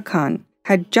 Yahya Khan,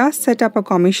 had just set up a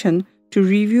commission to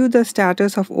review the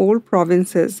status of old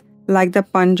provinces like the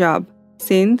Punjab,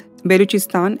 Sindh,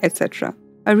 Baluchistan, etc.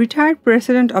 A retired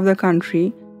president of the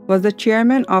country was the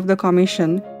chairman of the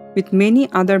commission with many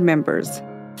other members.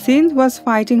 Sindh was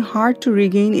fighting hard to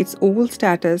regain its old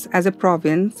status as a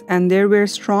province, and there were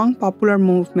strong popular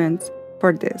movements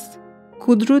for this.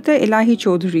 Qudrat-e-Elahi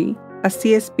Chowdhury, a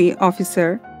CSP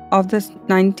officer of the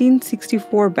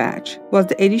 1964 batch, was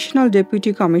the additional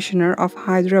deputy commissioner of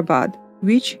Hyderabad,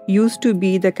 which used to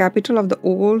be the capital of the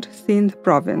old Sindh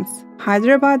province.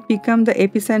 Hyderabad became the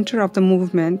epicenter of the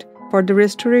movement for the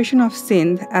restoration of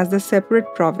Sindh as the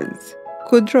separate province.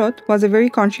 Qudrat was a very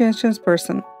conscientious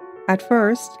person. At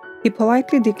first, he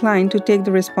politely declined to take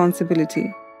the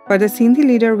responsibility, but the Sindhi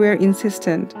leaders were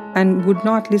insistent and would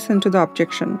not listen to the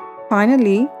objection.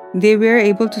 Finally, they were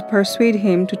able to persuade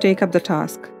him to take up the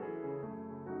task.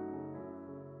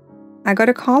 I got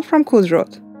a call from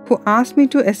Qudrat, who asked me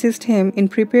to assist him in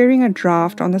preparing a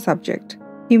draft on the subject.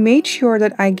 He made sure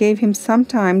that I gave him some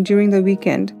time during the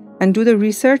weekend and do the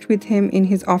research with him in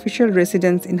his official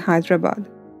residence in Hyderabad,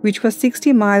 which was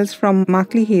 60 miles from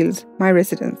Makli Hills, my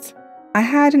residence. I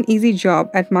had an easy job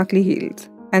at Makli Hills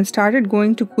and started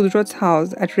going to Qudrat's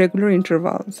house at regular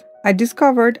intervals. I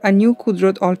discovered a new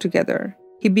Qudrat altogether.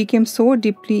 He became so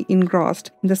deeply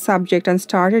engrossed in the subject and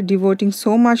started devoting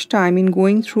so much time in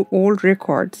going through old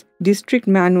records, district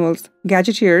manuals,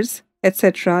 gazetteers,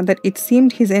 etc., that it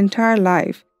seemed his entire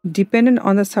life depended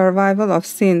on the survival of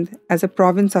Sindh as a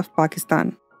province of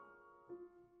Pakistan.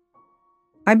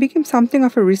 I became something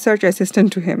of a research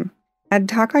assistant to him. At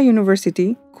Dhaka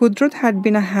University, Qudrat had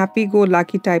been a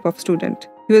happy-go-lucky type of student.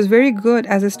 He was very good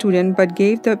as a student but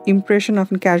gave the impression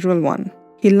of a casual one.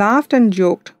 He laughed and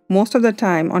joked most of the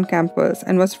time on campus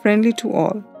and was friendly to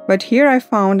all. But here I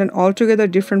found an altogether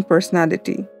different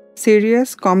personality,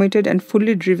 serious, committed, and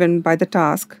fully driven by the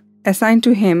task assigned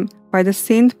to him by the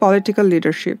Sindh political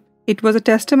leadership. It was a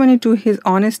testimony to his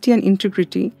honesty and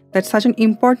integrity that such an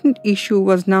important issue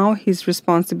was now his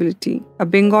responsibility. A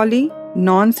Bengali,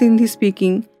 non-Sindhi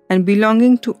speaking, and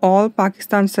belonging to All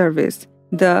Pakistan Service,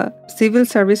 the Civil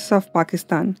Services of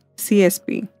Pakistan,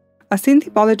 CSP. A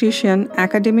Sindhi politician,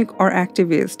 academic, or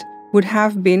activist would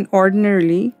have been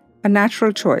ordinarily a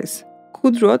natural choice.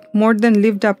 Qudrat more than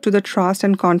lived up to the trust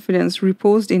and confidence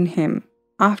reposed in him.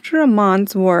 After a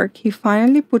month's work, he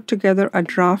finally put together a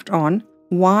draft on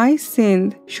why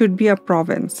Sindh should be a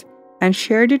province and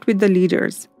shared it with the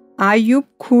leaders. Ayub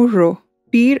Khurro,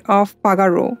 Pere of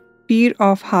Pagaro, Pere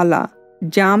of Hala,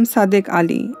 Jam Sadek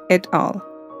Ali, et al.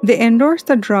 They endorsed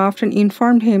the draft and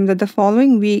informed him that the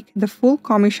following week, the full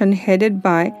commission headed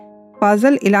by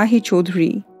Tawfiq-e-Elahi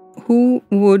Chowdhury, who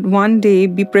would one day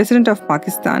be President of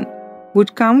Pakistan,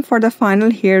 would come for the final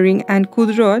hearing and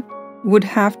Qudrat would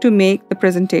have to make the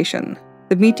presentation.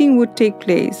 The meeting would take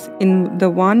place in the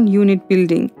one unit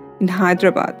building in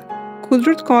Hyderabad.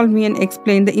 Qudrat called me and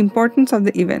explained the importance of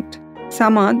the event.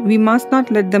 Samad, we must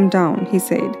not let them down, he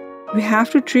said. We have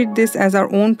to treat this as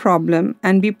our own problem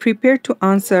and be prepared to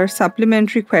answer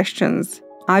supplementary questions.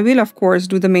 I will, of course,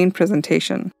 do the main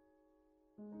presentation.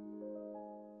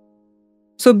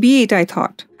 So be it, I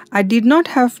thought. I did not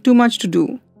have too much to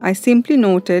do. I simply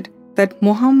noted that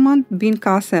Muhammad bin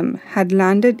Qasim had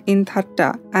landed in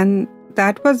Thatta and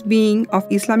that was being of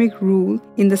Islamic rule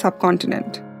in the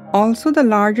subcontinent. Also, the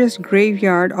largest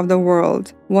graveyard of the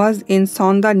world was in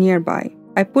Sonda nearby.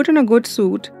 I put on a good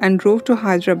suit and drove to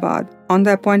Hyderabad on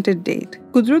the appointed date.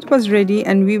 Qudrat was ready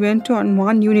and we went to an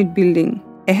one-unit building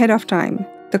ahead of time.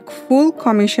 The full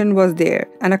commission was there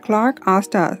and a clerk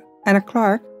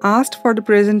asked for the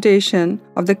presentation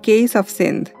of the case of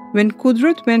Sindh. When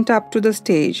Qudrat went up to the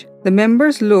stage, the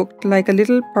members looked like a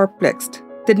little perplexed.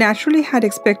 They naturally had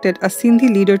expected a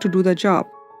Sindhi leader to do the job.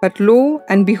 But lo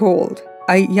and behold,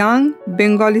 a young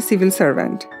Bengali civil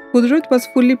servant. Qudrat was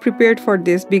fully prepared for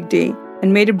this big day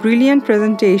and made a brilliant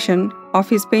presentation of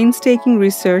his painstaking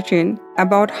research in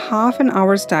about half an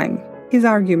hour's time. His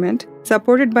argument,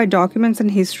 supported by documents and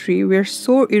history, were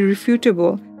so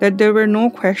irrefutable that there were no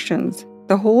questions.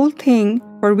 The whole thing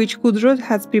for which Qudrat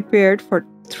has prepared for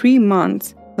 3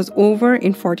 months was over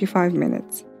in 45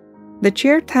 minutes. The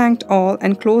chair thanked all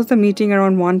and closed the meeting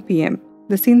around 1 p.m.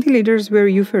 The Sindhi leaders were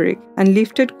euphoric and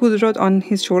lifted Qudrat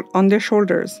on their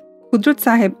shoulders. Qudrat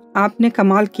Sahib, aapne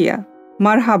kamal kiya,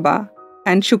 marhaba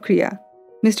and shukriya.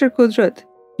 Mr. Qudrat,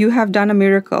 you have done a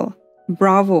miracle.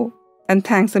 Bravo and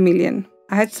thanks a million.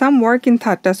 I had some work in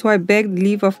Thatta, so I begged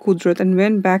leave of Qudrat and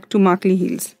went back to Makli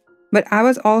Hills. But I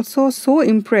was also so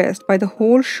impressed by the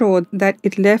whole show that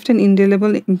it left an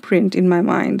indelible imprint in my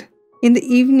mind. In the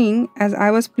evening, as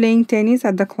I was playing tennis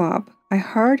at the club, I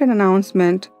heard an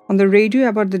announcement on the radio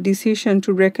about the decision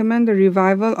to recommend the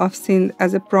revival of Sindh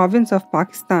as a province of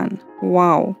Pakistan.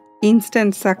 Wow!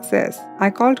 Instant success.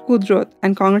 I called Qudrat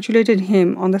and congratulated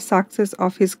him on the success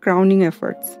of his crowning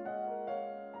efforts.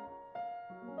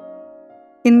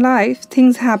 In life,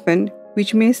 things happen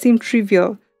which may seem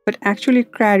trivial but actually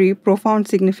carry profound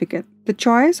significance. The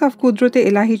choice of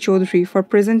Qudrat-e-Elahi Chowdhury for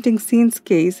presenting Sindh's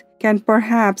case can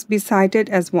perhaps be cited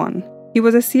as one. He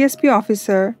was a CSP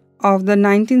officer of the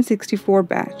 1964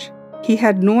 batch. He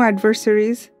had no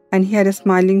adversaries and he had a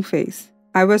smiling face.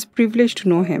 I was privileged to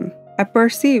know him. I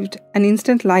perceived an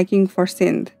instant liking for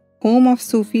Sindh, home of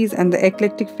Sufis and the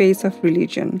eclectic face of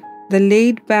religion. The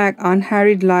laid-back,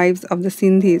 unharried lives of the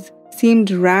Sindhis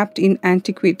seemed wrapped in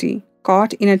antiquity,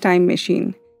 caught in a time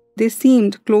machine. They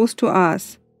seemed close to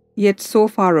us, yet so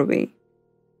far away.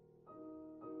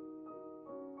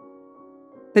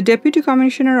 The Deputy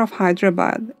Commissioner of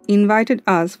Hyderabad invited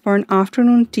us for an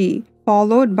afternoon tea,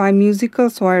 followed by musical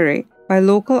soiree by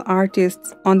local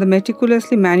artists on the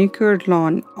meticulously manicured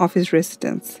lawn of his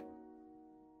residence.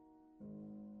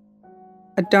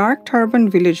 A dark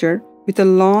turbaned villager with a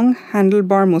long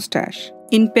handlebar mustache,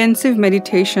 in pensive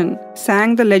meditation,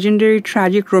 sang the legendary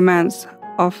tragic romance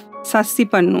of Sassi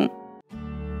Pannu.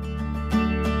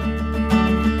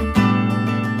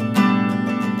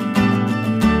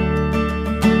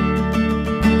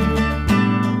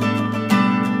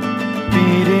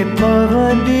 Pere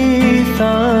Pavandi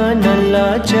Saan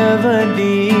Allah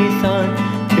Chavadi Saan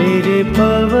Pere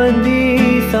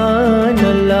Pavandi Saan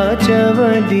Allah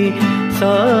Chavadi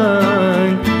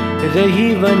Saan Rahi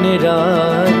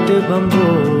Raat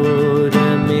Bhambore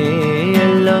mein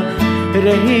Allah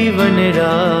Rahi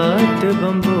Raat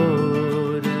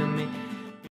Bhambore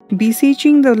mein.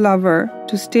 Beseeching the lover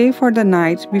to stay for the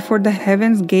night before the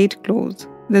heaven's gate close,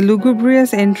 the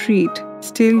lugubrious entreat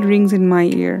still rings in my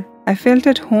ear. I felt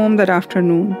at home that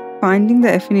afternoon, finding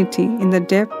the affinity in the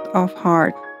depth of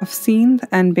heart of Sindh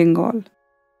and Bengal.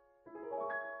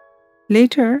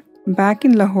 Later, back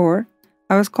in Lahore,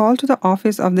 I was called to the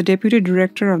office of the Deputy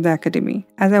Director of the Academy.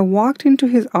 As I walked into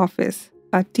his office,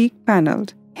 a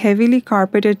teak-paneled, heavily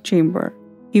carpeted chamber,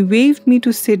 he waved me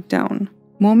to sit down.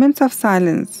 Moments of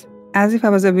silence, as if I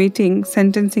was awaiting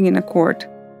sentencing in a court.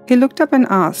 He looked up and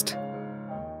asked,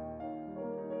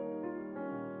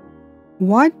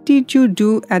 "What did you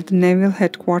do at the Naval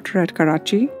Headquarters at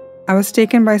Karachi?" I was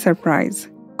taken by surprise,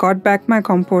 got back my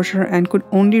composure and could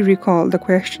only recall the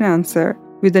question-answer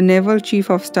with the Naval Chief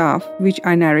of Staff, which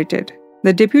I narrated.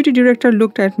 The Deputy Director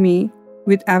looked at me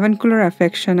with avuncular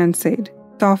affection and said,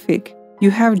 "Tawfiq,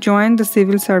 you have joined the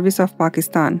Civil Service of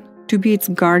Pakistan to be its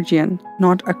guardian,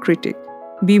 not a critic.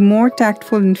 Be more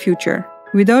tactful in future."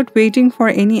 Without waiting for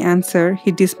any answer,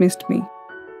 he dismissed me.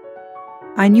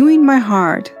 I knew in my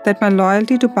heart that my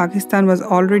loyalty to Pakistan was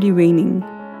already waning.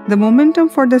 The momentum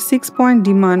for the 6-point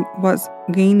demand was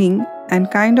gaining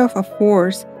and kind of a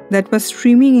force that was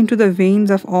streaming into the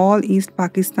veins of all East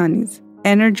Pakistanis,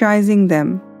 energizing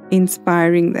them,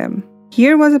 inspiring them.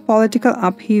 Here was a political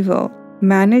upheaval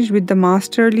managed with the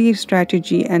masterly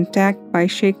strategy and tact by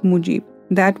Sheikh Mujib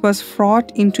that was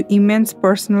fraught into immense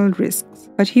personal risks.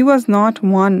 But he was not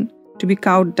one to be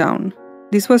cowed down.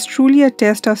 This was truly a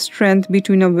test of strength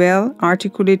between a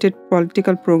well-articulated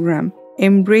political program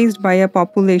embraced by a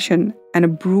population and a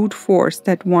brute force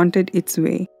that wanted its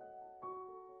way.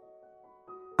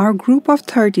 Our group of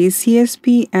 30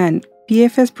 CSP and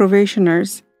PFS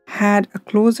probationers had a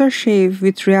closer shave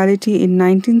with reality in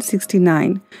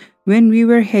 1969 when we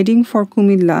were heading for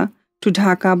Kumilla to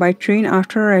Dhaka by train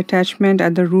after our attachment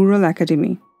at the Rural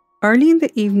Academy. Early in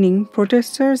the evening,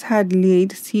 protesters had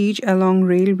laid siege along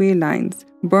railway lines,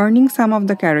 burning some of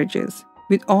the carriages.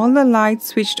 With all the lights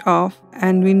switched off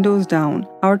and windows down,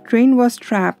 our train was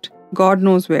trapped God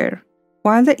knows where.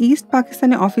 While the East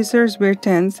Pakistani officers were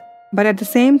tense, but at the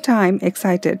same time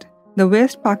excited, the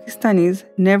West Pakistanis,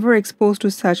 never exposed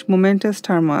to such momentous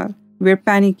turmoil, were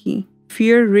panicky,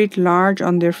 fear writ large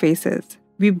on their faces.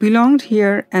 We belonged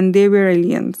here and they were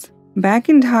aliens. Back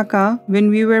in Dhaka, when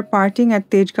we were parting at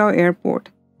Tejgaon Airport,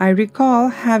 I recall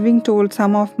having told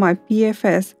some of my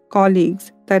PFS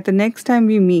colleagues that the next time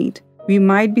we meet, we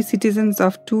might be citizens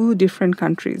of two different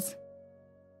countries.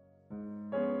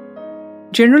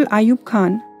 General Ayub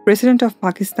Khan, President of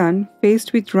Pakistan,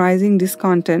 faced with rising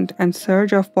discontent and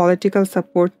surge of political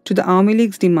support to the Awami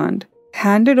League's demand,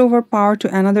 handed over power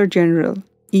to another general,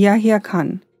 Yahya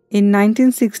Khan, in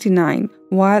 1969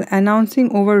 while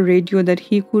announcing over radio that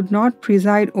he could not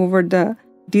preside over the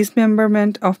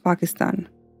dismemberment of Pakistan.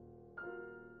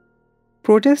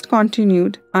 Protest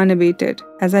continued unabated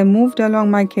as I moved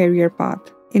along my career path.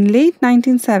 In late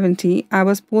 1970, I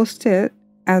was posted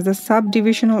as a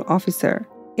sub-divisional officer,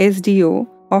 SDO,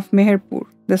 of Meherpur,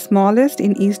 the smallest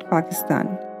in East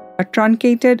Pakistan, a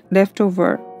truncated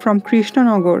leftover from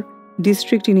Krishnanagar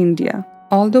district in India.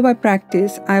 Although by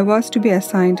practice, I was to be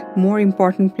assigned more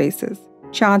important places,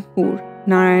 Chandpur,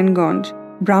 Narayanganj,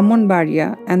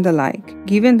 Brahmanbaria, and the like,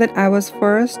 given that I was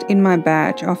first in my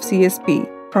batch of CSP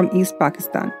from East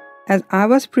Pakistan. As I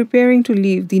was preparing to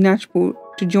leave Dinajpur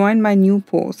to join my new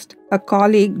post, a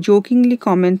colleague jokingly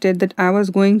commented that I was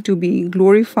going to be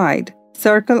glorified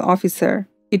circle officer.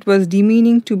 It was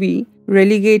demeaning to be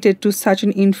relegated to such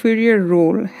an inferior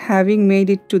role, having made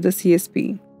it to the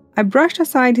CSP. I brushed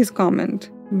aside his comment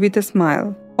with a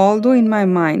smile, although in my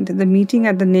mind the meeting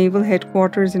at the naval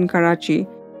headquarters in Karachi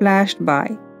flashed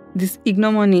by. This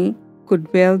ignominy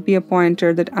could well be a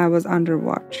pointer that I was under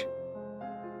watch.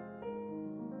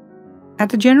 At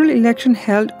the general election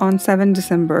held on 7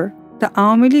 December, the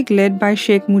Awami League led by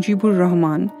Sheikh Mujibur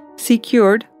Rahman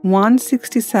secured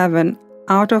 167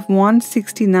 out of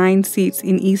 169 seats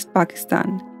in East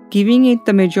Pakistan, giving it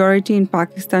the majority in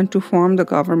Pakistan to form the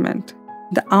government.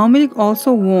 The Awami League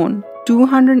also won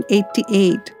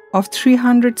 288 of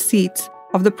 300 seats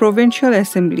of the Provincial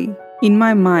Assembly. In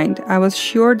my mind, I was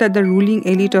sure that the ruling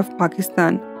elite of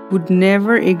Pakistan would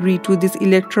never agree to this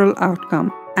electoral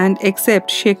outcome and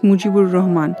accept Sheikh Mujibur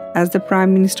Rahman as the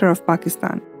Prime Minister of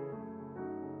Pakistan.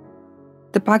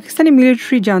 The Pakistani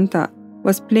military junta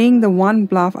was playing the one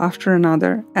bluff after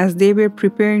another as they were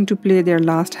preparing to play their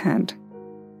last hand.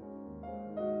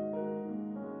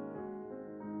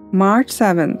 March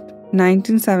 7th,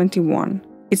 1971.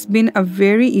 It's been a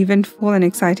very eventful and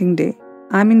exciting day.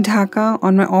 I'm in Dhaka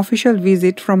on my official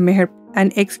visit from Meherpur,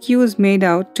 an excuse made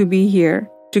out to be here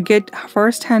to get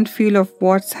first-hand feel of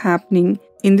what's happening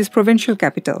in this provincial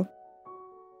capital.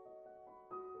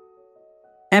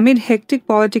 Amid hectic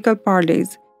political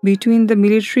parleys between the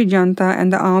military junta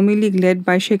and the Awami League led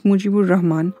by Sheikh Mujibur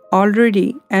Rahman,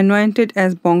 already anointed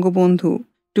as Bangabandhu,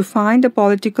 to find a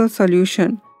political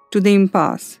solution to the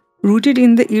impasse, rooted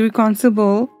in the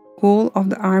irreconcilable goal of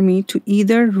the army to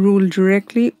either rule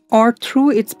directly or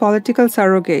through its political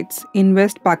surrogates in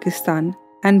West Pakistan,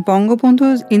 and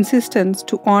Bangabandhu's insistence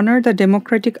to honor the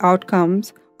democratic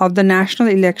outcomes of the national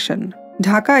election.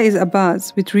 Dhaka is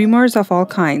abuzz with rumors of all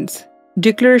kinds.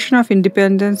 Declaration of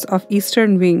independence of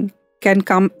Eastern Wing can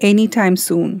come anytime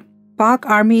soon. Pak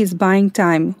Army is buying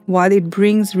time while it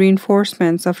brings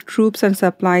reinforcements of troops and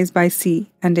supplies by sea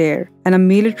and air, and a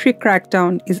military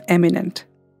crackdown is imminent.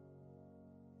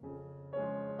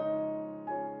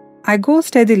 I go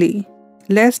steadily,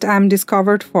 lest I am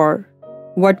discovered for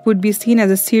what would be seen as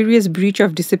a serious breach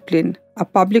of discipline, a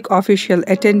public official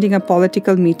attending a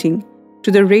political meeting,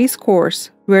 to the race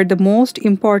course where the most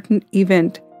important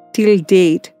event till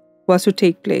date was to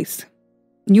take place.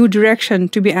 New direction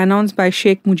to be announced by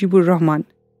Sheikh Mujibur Rahman,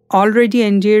 already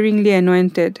endearingly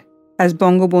anointed as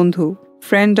Bangabandhu,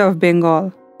 friend of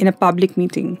Bengal, in a public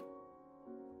meeting.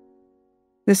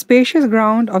 The spacious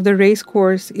ground of the race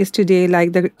course is today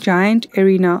like the giant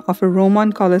arena of a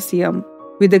Roman Colosseum,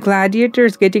 with the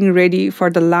gladiators getting ready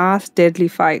for the last deadly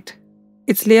fight.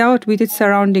 Its layout with its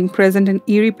surrounding present an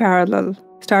eerie parallel,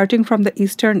 starting from the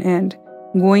eastern end,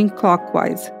 going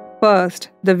clockwise. First,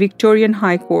 the Victorian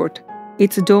High Court,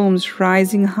 its domes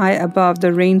rising high above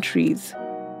the rain trees.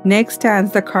 Next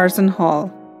stands the Curzon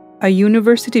Hall, a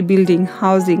university building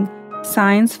housing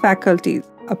science faculties,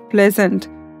 a pleasant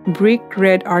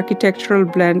brick-red architectural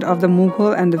blend of the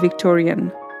Mughal and the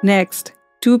Victorian. Next,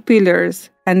 two pillars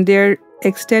and their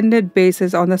extended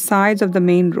bases on the sides of the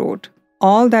main road,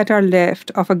 all that are left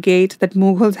of a gate that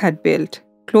Mughals had built.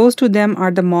 Close to them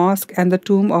are the mosque and the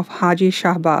tomb of Haji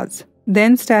Shahbaz.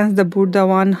 Then stands the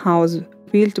Burdawan house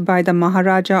built by the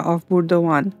Maharaja of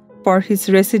Burdawan for his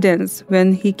residence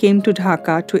when he came to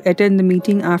Dhaka to attend the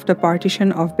meeting after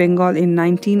partition of Bengal in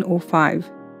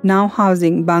 1905, now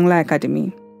housing Bangla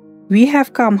Academy. We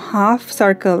have come half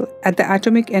circle at the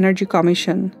Atomic Energy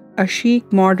Commission, a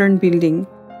chic modern building,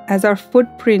 as our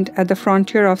footprint at the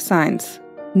frontier of science.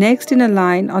 Next in a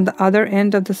line on the other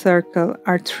end of the circle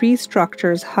are 3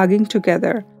 structures hugging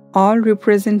together, all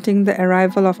representing the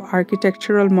arrival of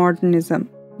architectural modernism.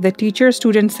 The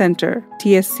Teacher-Student Center,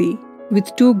 TSC,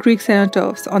 with 2 Greek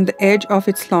cenotaphs on the edge of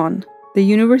its lawn, the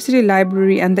University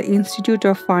Library and the Institute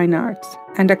of Fine Arts,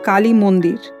 and a Kali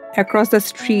Mandir across the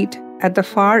street at the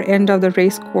far end of the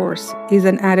race course is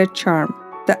an added charm.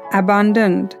 The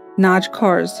abandoned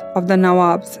Najghars of the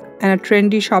Nawabs and a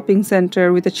trendy shopping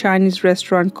center with a Chinese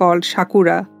restaurant called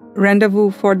Shakura, rendezvous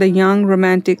for the young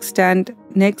romantics, stand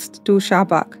next to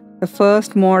Shahbag, the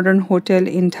first modern hotel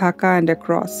in Dhaka and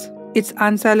across. Its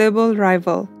unassailable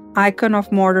rival, icon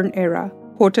of modern era,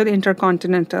 Hotel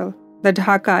Intercontinental, the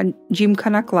Dhaka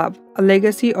Gymkhana Club, a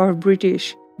legacy of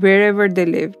British wherever they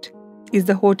lived, is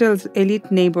the hotel's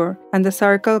elite neighbor, and the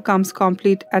circle comes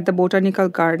complete at the Botanical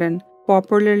Garden,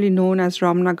 popularly known as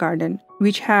Ramna Garden,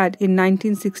 which had in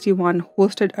 1961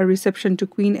 hosted a reception to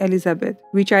Queen Elizabeth,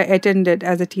 which I attended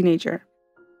as a teenager.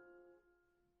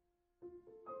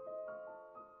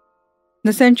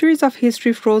 The centuries of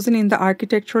history frozen in the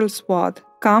architectural swath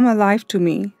come alive to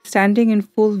me, standing in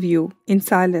full view, in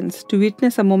silence, to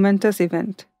witness a momentous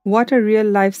event. What a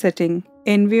real-life setting,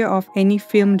 envy of any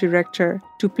film director,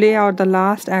 to play out the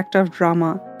last act of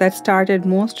drama that started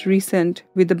most recent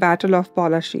with the Battle of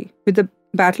Plassey,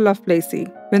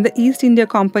 when the East India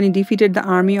Company defeated the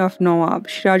army of Nawab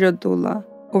Siraj-ud-Dowla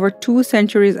over 2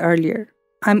 centuries earlier.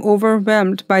 I am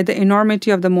overwhelmed by the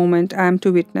enormity of the moment I am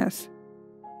to witness.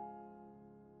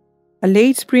 A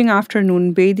late spring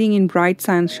afternoon bathing in bright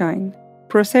sunshine,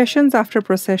 processions after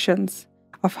processions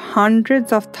of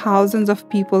hundreds of thousands of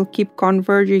people keep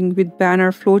converging with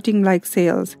banner floating like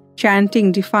sails,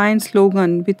 chanting defiant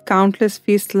slogan with countless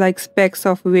fists like specks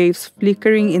of waves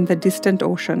flickering in the distant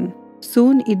ocean.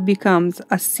 Soon it becomes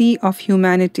a sea of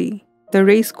humanity. The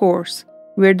racecourse,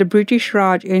 where the British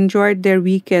Raj enjoyed their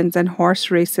weekends and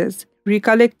horse races,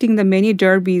 recollecting the many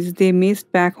derbies they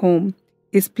missed back home,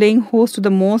 is playing host to the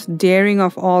most daring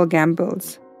of all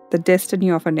gambles, the destiny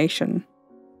of a nation.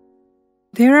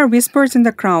 There are whispers in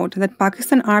the crowd that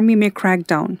Pakistan Army may crack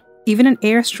down. Even an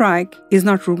airstrike is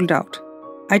not ruled out.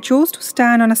 I chose to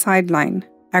stand on a sideline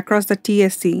across the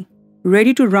TSC,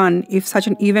 ready to run if such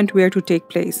an event were to take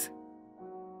place.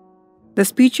 The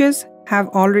speeches have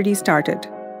already started.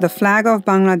 The flag of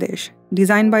Bangladesh,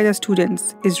 designed by the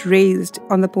students, is raised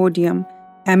on the podium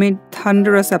amid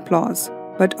thunderous applause.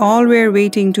 But all were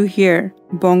waiting to hear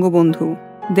Bangabandhu.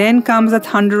 Then comes a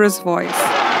thunderous voice.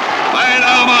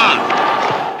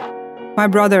 My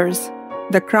brothers,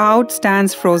 the crowd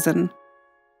stands frozen.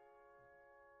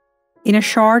 In a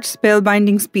short,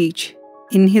 spellbinding speech,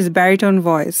 in his baritone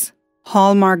voice,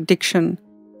 hallmark diction,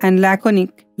 and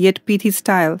laconic yet pithy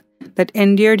style that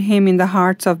endeared him in the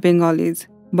hearts of Bengalis,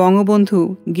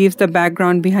 Bangabandhu gives the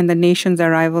background behind the nation's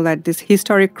arrival at this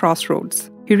historic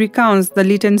crossroads. He recounts the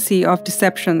litany of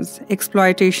deceptions,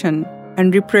 exploitation,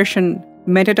 and repression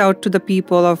meted out to the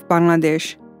people of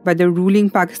Bangladesh by the ruling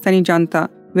Pakistani Janta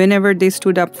whenever they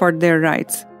stood up for their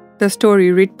rights. The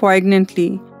story read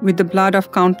poignantly with the blood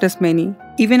of countless many.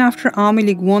 Even after Awami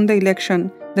League won the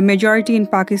election, the majority in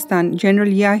Pakistan, General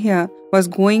Yahya, was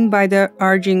going by the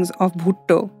urgings of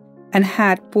Bhutto and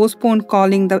had postponed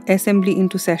calling the assembly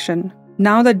into session.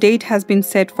 Now the date has been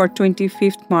set for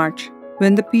 25th March.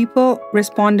 When the people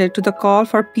responded to the call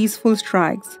for peaceful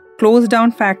strikes, closed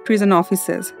down factories and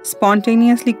offices,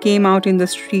 spontaneously came out in the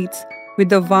streets with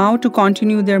the vow to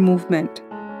continue their movement.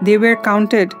 They were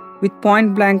counted with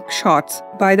point-blank shots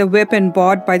by the weapon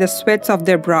bought by the sweats of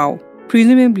their brow,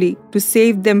 presumably to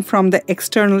save them from the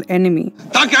external enemy.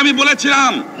 তাকে আমি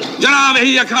বলেছিলাম, জনাব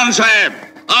ইয়াহিয়া খান সাহেব,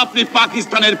 আপনি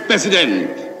পাকিস্তানের president,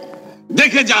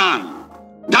 দেখে যান,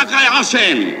 ঢাকায়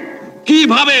আসেন,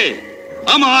 কিভাবে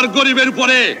আমার গরিবের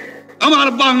উপরে, আমার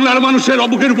বাংলার মানুষের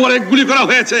অবুকের উপরে গুলি করা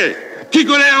হয়েছে, কি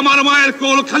করে আমার মায়ের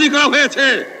কোল খালি করা হয়েছে,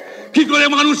 কি করে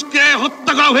মানুষকে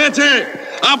হত্যা করা হয়েছে,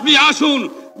 আপনি আসুন,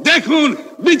 দেখুন,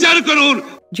 বিচার করুন.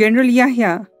 General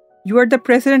Yahya, you are the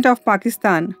president of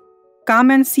Pakistan. Come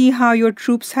and see how your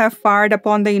troops have fired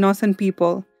upon the innocent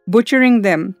people, butchering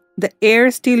them, the air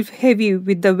still heavy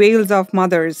with the wails of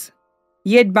mothers.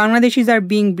 Yet Bangladeshis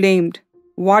are being blamed.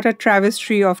 What a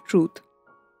travesty of truth.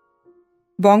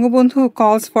 Bangabandhu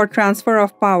calls for transfer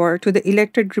of power to the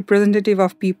elected representative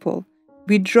of people,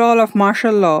 withdrawal of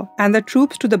martial law, and the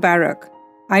troops to the barrack.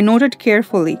 I noted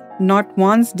carefully, not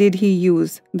once did he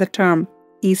use the term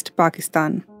East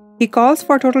Pakistan. He calls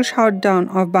for total shutdown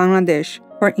of Bangladesh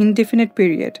for indefinite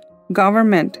period.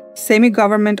 Government,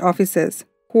 semi-government offices,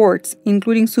 courts,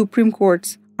 including Supreme Courts,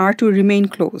 are to remain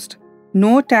closed.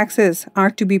 No taxes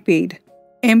are to be paid.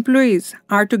 Employees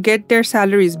are to get their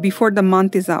salaries before the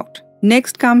month is out.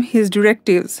 Next come his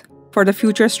directives for the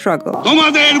future struggle.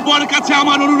 তোমাদের উপর কাছে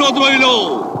আমার অনুরোধ রইল,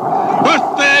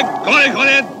 প্রত্যেক ঘরে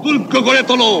ঘরে দুর্গ গড়ে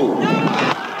তোলো।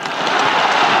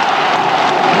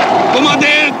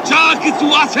 তোমাদের যা কিছু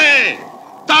আছে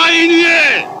তাই নিয়ে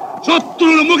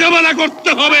শত্রুর মোকাবেলা করতে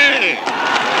হবে।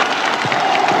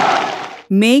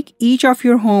 Make each of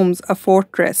your homes a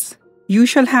fortress. You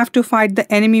shall have to fight the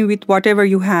enemy with whatever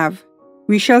you have.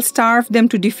 We shall starve them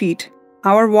to defeat.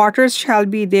 Our waters shall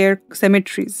be their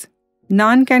cemeteries.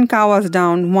 None can cow us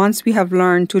down once we have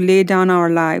learned to lay down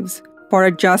our lives for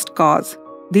a just cause.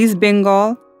 This Bengal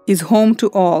is home to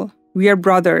all. We are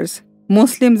brothers,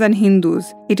 Muslims and Hindus.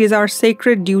 It is our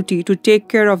sacred duty to take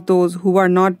care of those who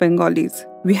are not Bengalis.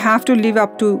 We have to live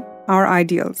up to our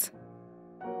ideals.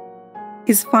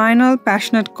 His final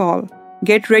passionate call,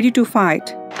 get ready to fight.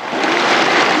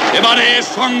 এবারে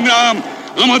সংগ্রাম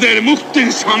আমাদের মুক্তির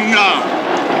সংগ্রাম।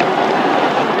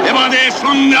 এবারে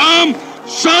সংগ্রাম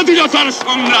স্বাধীনতার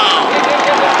সংগ্রাম।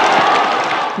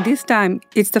 This time,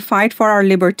 it's the fight for our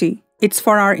liberty. It's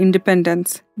for our independence.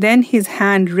 Then his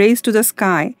hand raised to the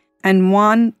sky and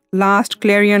one last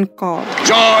clarion call.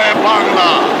 Joy Bangla!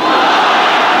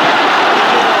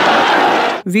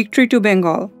 Victory to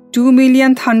Bengal. 2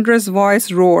 million thunderous voice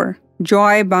roar.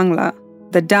 Joy Bangla.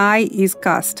 The die is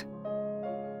cast.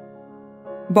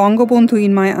 Bangabandhu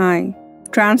in my eye,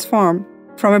 transformed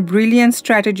from a brilliant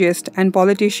strategist and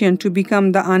politician to become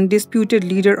the undisputed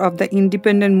leader of the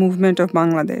independent movement of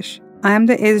Bangladesh. I am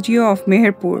the SDO of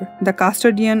Meherpur, the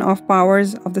custodian of powers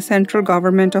of the central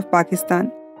government of Pakistan,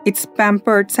 its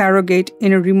pampered surrogate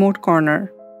in a remote corner.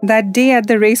 That day at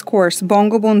the racecourse,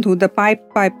 Bangabandhu, the pipe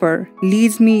piper,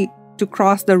 leads me to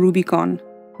cross the Rubicon.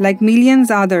 Like millions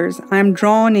others, I am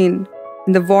drawn in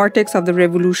the vortex of the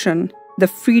revolution.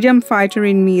 The freedom fighter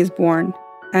in me is born,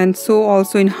 and so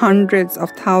also in hundreds of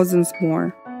thousands more.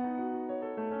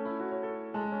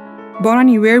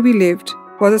 Borani, where we lived,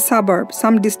 was a suburb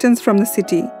some distance from the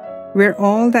city, where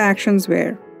all the actions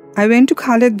were. I went to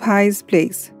Khaled Bhai's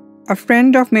place, a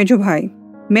friend of Mejo Bhai,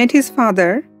 met his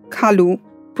father, Khalu,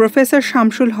 Professor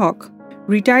Shamsul Haq,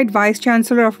 retired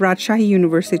Vice-Chancellor of Rajshahi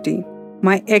University.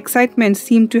 My excitement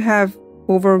seemed to have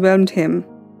overwhelmed him.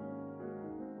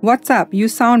 What's up? You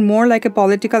sound more like a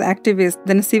political activist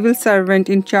than a civil servant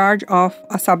in charge of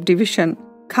a subdivision.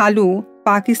 Khalu,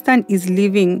 Pakistan is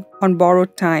living on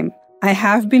borrowed time. I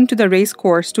have been to the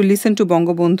racecourse to listen to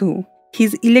Bangabandhu.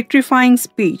 His electrifying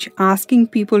speech asking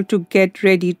people to get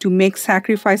ready to make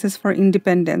sacrifices for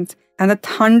independence and the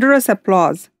thunderous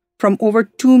applause from over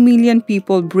 2 million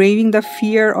people braving the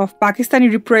fear of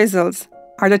Pakistani reprisals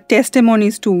are the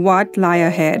testimonies to what lie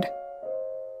ahead.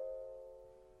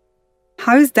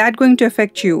 How is that going to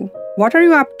affect you? What are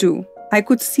you up to? I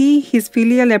could see his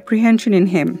filial apprehension in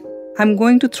him. I'm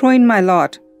going to throw in my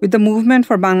lot with the movement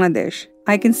for Bangladesh.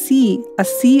 I can see a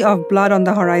sea of blood on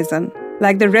the horizon.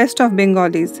 Like the rest of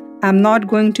Bengalis, I'm not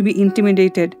going to be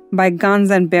intimidated by guns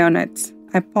and bayonets.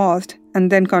 I paused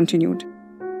and then continued.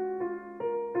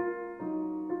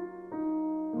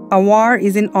 A war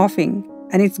is in offing,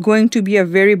 and it's going to be a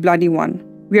very bloody one.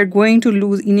 We are going to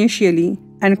lose initially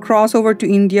and cross over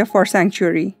to India for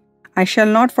sanctuary. I shall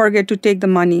not forget to take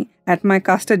the money at my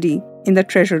custody in the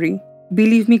treasury.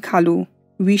 Believe me, Khalu,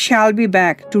 we shall be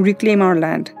back to reclaim our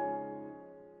land.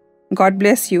 God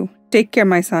bless you. Take care,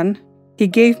 my son. He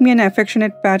gave me an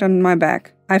affectionate pat on my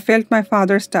back. I felt my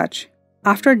father's touch.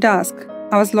 After dusk,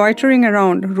 I was loitering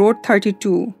around Road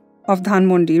 32 of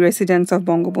Dhanmondi, residence of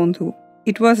Bangabandhu.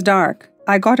 It was dark.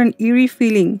 I got an eerie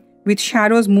feeling with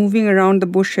shadows moving around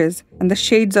the bushes and the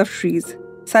shades of trees.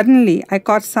 Suddenly, I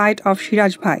caught sight of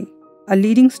Shiraj Bhai, a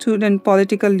leading student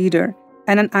political leader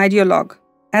and an ideologue.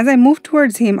 As I moved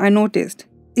towards him, I noticed,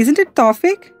 "Isn't it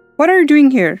Tawfiq? What are you doing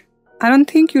here? I don't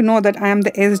think you know that I am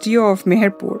the SDO of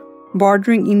Meherpur,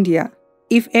 bordering India.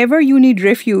 If ever you need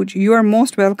refuge, you are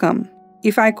most welcome.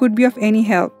 If I could be of any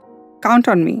help, count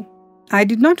on me." I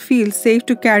did not feel safe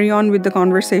to carry on with the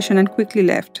conversation and quickly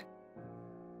left.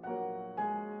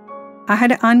 I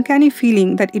had an uncanny feeling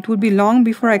that it would be long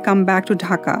before I come back to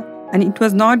Dhaka, and it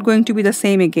was not going to be the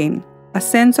same again. A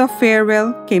sense of farewell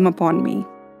came upon me.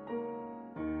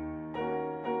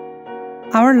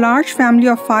 Our large family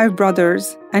of 5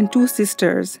 brothers and 2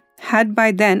 sisters had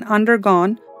by then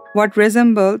undergone what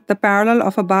resembled the parallel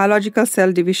of a biological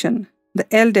cell division. The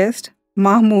eldest,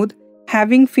 Mahmud,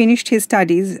 having finished his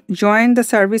studies, joined the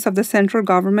service of the central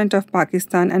government of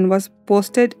Pakistan and was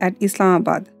posted at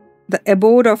Islamabad, the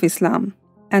abode of Islam,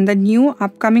 and the new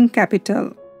upcoming capital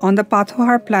on the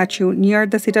Pathohar Plateau near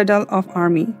the citadel of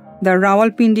army, the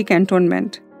Rawalpindi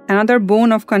cantonment, another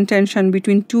bone of contention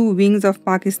between 2 wings of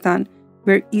Pakistan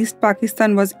where East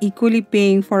Pakistan was equally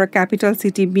paying for a capital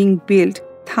city being built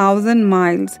 1,000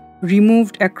 miles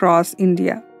removed across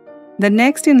India. The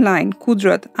next in line,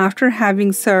 Qudrat, after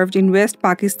having served in West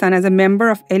Pakistan as a member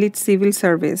of elite civil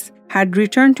service, had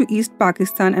returned to East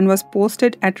Pakistan and was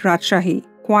posted at Rajshahi,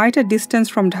 quite a distance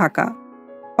from Dhaka.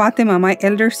 Fatima, my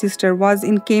elder sister, was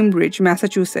in Cambridge,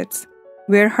 Massachusetts,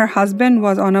 where her husband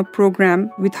was on a program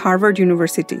with Harvard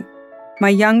University. My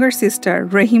younger sister,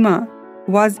 Rahima,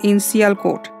 was in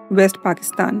Sialkot, West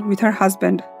Pakistan, with her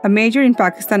husband, a major in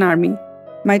Pakistan Army.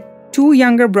 My two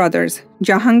younger brothers,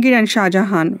 Jahangir and Shah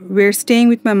Jahan, were staying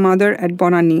with my mother at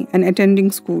Bonani and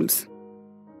attending schools.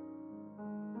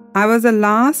 I was the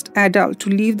last adult to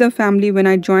leave the family when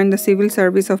I joined the civil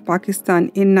service of Pakistan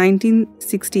in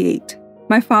 1968.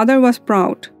 My father was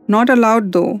proud, not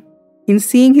allowed though, in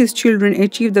seeing his children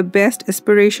achieve the best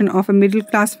aspiration of a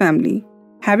middle-class family.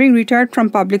 Having retired from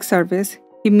public service,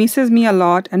 he misses me a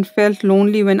lot and felt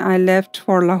lonely when I left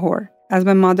for Lahore, as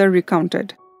my mother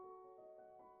recounted.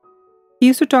 He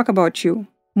used to talk about you,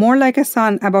 more like a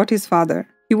son about his father.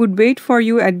 He would wait for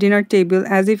you at dinner table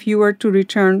as if you were to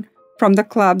return from the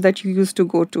club that you used to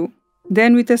go to.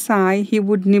 Then with a sigh, he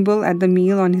would nibble at the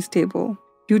meal on his table.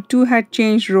 You two had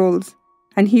changed roles,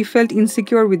 and he felt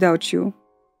insecure without you.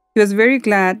 He was very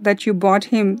glad that you bought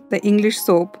him the English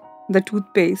soap, the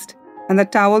toothpaste, and the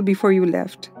towel before you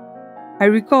left. I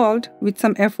recalled with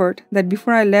some effort that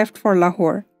before I left for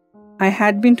Lahore, I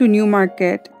had been to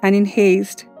Newmarket and in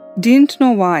haste, didn't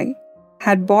know why,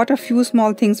 had bought a few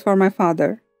small things for my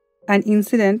father, an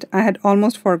incident I had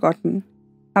almost forgotten.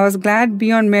 I was glad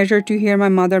beyond measure to hear my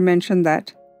mother mention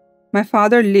that. My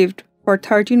father lived for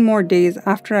 13 more days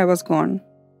after I was gone.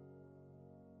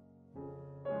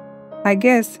 I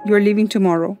guess you're leaving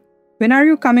tomorrow. When are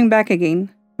you coming back again?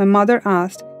 My mother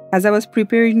asked as I was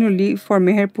preparing to leave for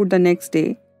Meherpur the next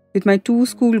day with my two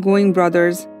school-going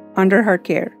brothers under her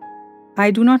care.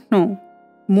 I do not know.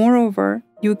 Moreover,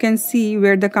 you can see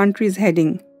where the country is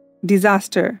heading.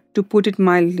 Disaster, to put it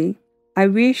mildly. I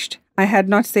wished I had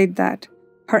not said that.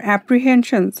 Her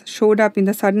apprehensions showed up in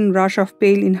the sudden rush of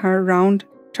pale in her round,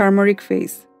 turmeric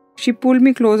face. She pulled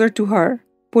me closer to her,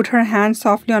 put her hand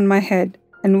softly on my head,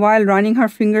 and while running her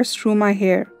fingers through my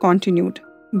hair, continued,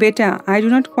 "Beta, I do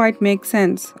not quite make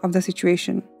sense of the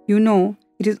situation. You know,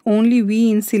 it is only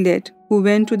we in Sylhet who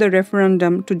went to the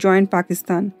referendum to join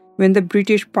Pakistan when the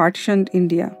British partitioned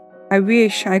India. I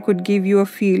wish I could give you a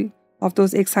feel of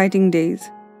those exciting days.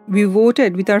 We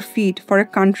voted with our feet for a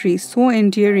country so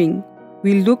endearing,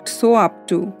 we looked so up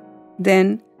to.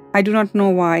 Then, I do not know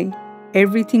why,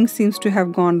 everything seems to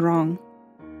have gone wrong."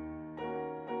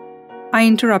 I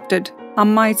interrupted.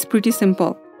 "Amma, it's pretty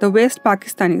simple. The West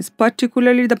Pakistanis,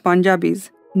 particularly the Punjabis,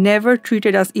 never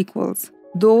treated us equals.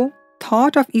 Though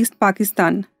thought of East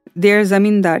Pakistan, their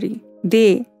zamindari,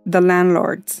 they, the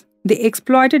landlords. They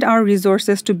exploited our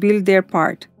resources to build their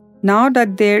part. Now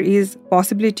that there is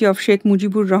possibility of Sheikh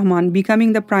Mujibur Rahman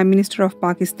becoming the Prime Minister of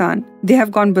Pakistan, they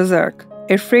have gone berserk,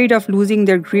 afraid of losing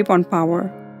their grip on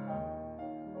power.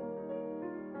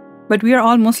 But we are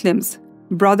all Muslims,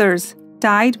 brothers,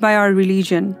 tied by our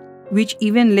religion, which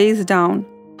even lays down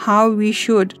how we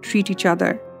should treat each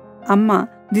other. Amma,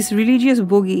 this religious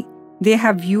bogey they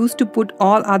have used to put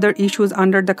all other issues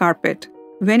under the carpet.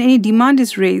 When any demand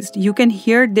is raised, you can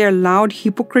hear their loud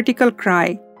hypocritical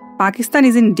cry, 'Pakistan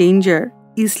is in danger,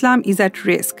 Islam is at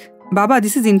risk.' Baba,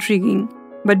 this is intriguing.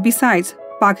 But besides,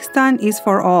 Pakistan is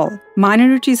for all,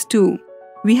 minorities too.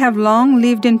 We have long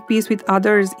lived in peace with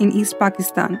others in East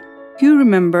Pakistan. You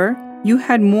remember, you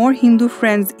had more Hindu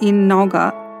friends in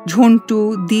Nauga, Jhontu,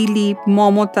 Dilip,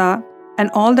 Momota, and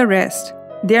all the rest.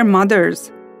 Their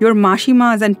mothers, your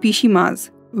Mashimas and Pishimas,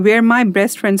 were my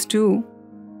best friends too.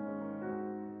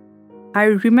 I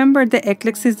remember the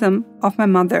eclecticism of my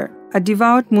mother, a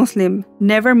devout Muslim,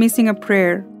 never missing a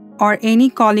prayer or any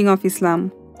calling of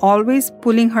Islam, always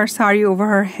pulling her sari over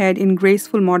her head in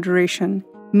graceful moderation,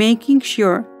 making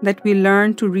sure that we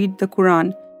learn to read the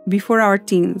Quran before our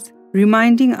teens,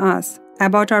 reminding us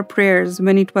about our prayers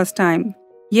when it was time,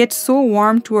 yet so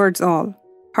warm towards all.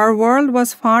 Her world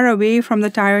was far away from the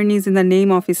tyrannies in the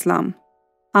name of Islam.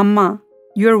 Amma,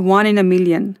 you're one in a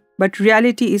million, but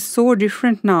reality is so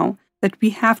different now that we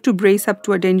have to brace up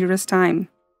to a dangerous time.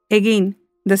 Again,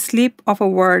 the slip of a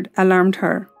word alarmed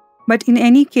her. But in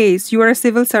any case, you are a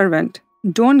civil servant.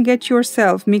 Don't get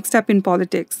yourself mixed up in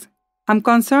politics. I'm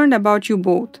concerned about you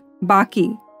both.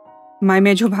 Baki, my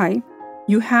Mejo Bhai,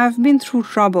 you have been through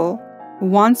trouble,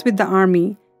 once with the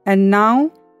army, and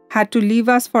now had to leave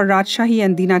us for Rajshahi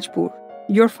and Dinajpur.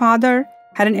 Your father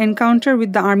had an encounter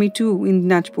with the army too in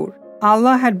Dinajpur.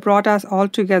 Allah had brought us all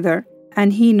together,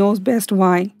 and He knows best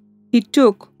why. He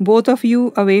took both of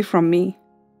you away from me,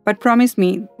 but promised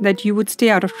me that you would stay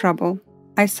out of trouble.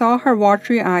 I saw her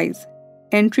watery eyes,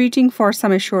 entreating for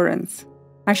some assurance.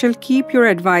 I shall keep your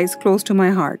advice close to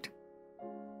my heart.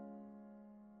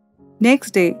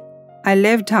 Next day, I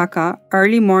left Dhaka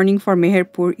early morning for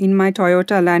Meherpur in my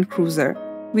Toyota Land Cruiser,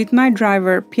 with my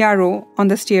driver Pere on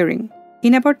the steering.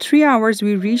 In about 3 hours,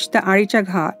 we reached the Aricha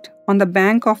Ghat on the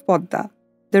bank of Podda.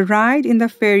 The ride in the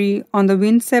ferry on the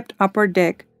windswept upper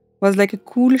deck was like a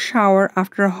cool shower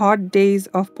after hot days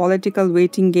of political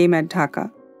waiting game at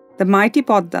Dhaka. The mighty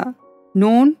Podda,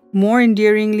 known more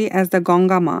endearingly as the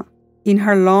Gangama, in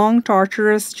her long,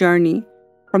 tortuous journey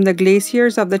from the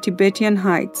glaciers of the Tibetan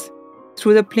heights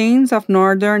through the plains of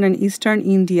northern and eastern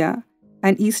India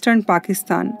and eastern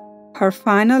Pakistan, her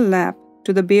final lap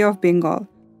to the Bay of Bengal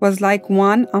was like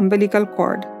one umbilical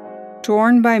cord,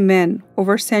 torn by men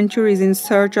over centuries in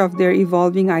search of their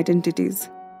evolving identities.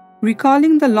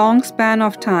 Recalling the long span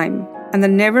of time and the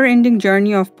never-ending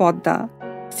journey of Podda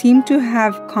seemed to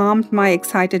have calmed my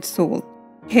excited soul,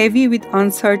 heavy with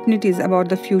uncertainties about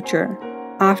the future.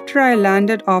 After I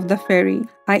landed off the ferry,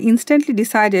 I instantly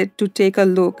decided to take a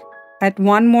look at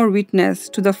one more witness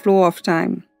to the flow of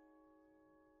time.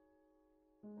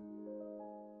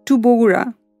 To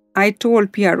Bogura, I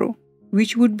told Pere,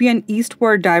 which would be an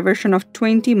eastward diversion of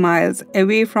 20 miles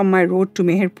away from my road to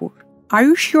Meherpur. Are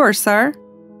you sure, sir?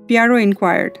 Pere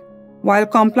inquired, while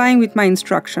complying with my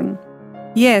instruction.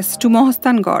 Yes, to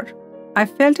Mohsena. I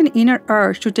felt an inner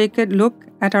urge to take a look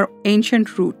at our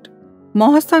ancient route.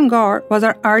 Mohsena was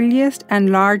our earliest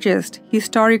and largest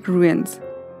historic ruins.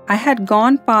 I had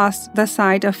gone past the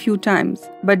site a few times,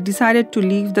 but decided to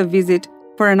leave the visit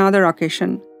for another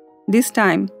occasion. This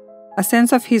time, a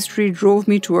sense of history drove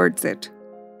me towards it.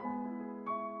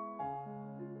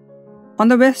 On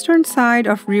the western side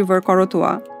of river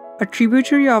Korotwa, a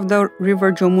tributary of the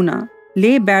river Jamuna,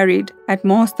 lay buried at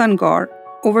Mohsena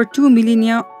over 2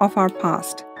 millennia of our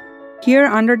past. Here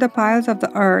under the piles of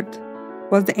the earth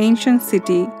was the ancient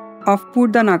city of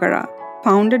Purdanagara,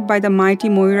 founded by the mighty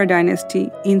Moira dynasty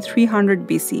in 300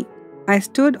 BC. I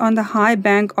stood on the high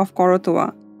bank of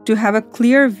Korotwa to have a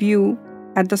clear view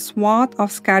at the swath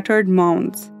of scattered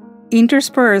mounds,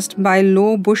 interspersed by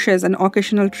low bushes and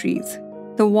occasional trees.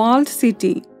 The walled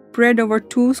city, spread over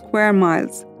 2 square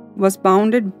miles, was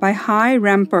bounded by high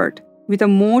rampart with a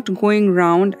moat going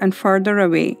round and further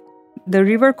away. The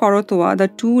river Korotwa, the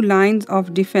 2 lines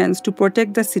of defense to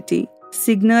protect the city,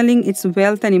 signaling its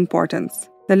wealth and importance.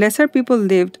 The lesser people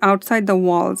lived outside the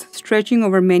walls, stretching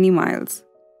over many miles.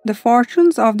 The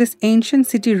fortunes of this ancient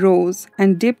city rose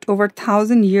and dipped over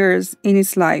 1,000 years in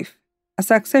its life. A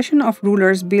succession of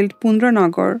rulers built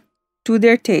Pundranagar to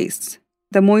their tastes.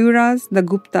 The Moiras, the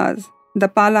Guptas, the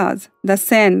Palas, the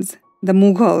Sens, the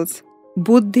Mughals,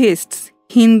 Buddhists,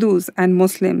 Hindus, and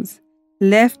Muslims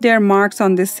left their marks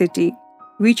on this city,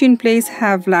 which in place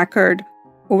have lacquered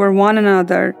over one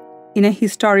another in a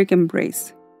historic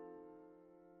embrace.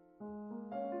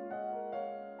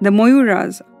 The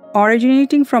Moiras,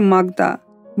 originating from Magda,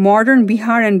 modern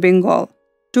Bihar and Bengal,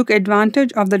 took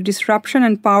advantage of the disruption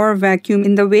and power vacuum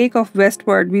in the wake of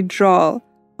westward withdrawal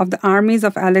of the armies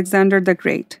of Alexander the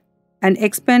Great, and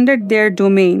expanded their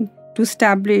domain to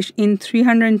establish in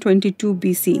 322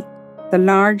 BC the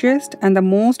largest and the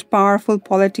most powerful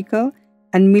political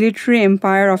and military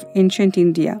empire of ancient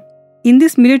India. In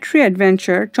this military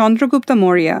adventure, Chandragupta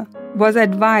Maurya was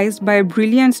advised by a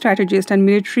brilliant strategist and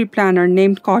military planner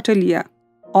named Kautilya,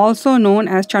 also known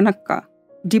as Chanakya.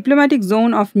 Diplomatic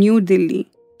zone of New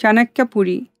Delhi,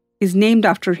 Chanakyapuri, is named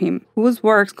after him, whose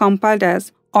works compiled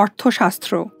as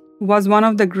Arthashastra was one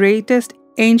of the greatest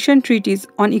ancient treatises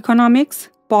on economics,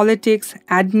 politics,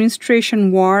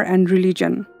 administration, war, and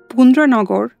religion.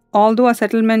 Pundranagar, although a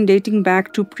settlement dating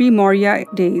back to pre-Maurya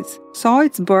days, saw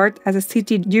its birth as a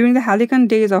city during the Halikan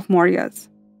days of Mauryas.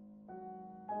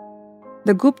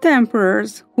 The Gupta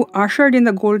emperors, who ushered in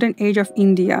the golden age of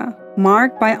India,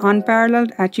 marked by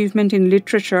unparalleled achievement in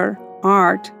literature,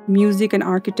 art, music, and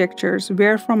architectures,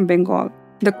 were from Bengal.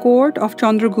 The court of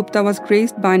Chandragupta was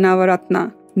graced by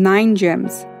Navaratna, 9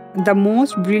 gems, the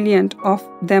most brilliant of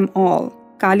them all,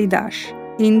 Kalidas,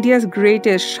 India's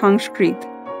greatest Sanskrit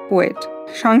poet.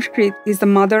 Sanskrit is the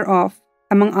mother of,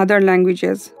 among other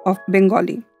languages, of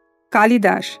Bengali.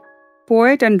 Kalidas,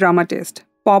 poet and dramatist,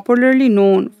 popularly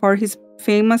known for his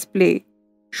famous play,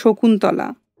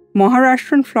 Shakuntala.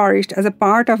 Maharashtra flourished as a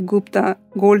part of Gupta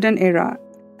golden era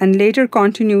and later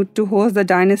continued to host the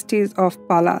dynasties of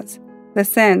Palas, the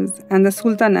Sens, and the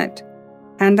Sultanate,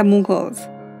 and the Mughals.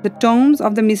 The tombs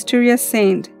of the mysterious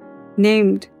saint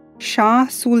named Shah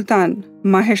Sultan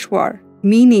Maheshwar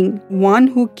meaning one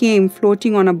who came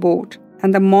floating on a boat,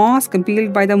 and the mosque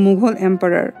built by the Mughal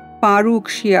emperor Farooq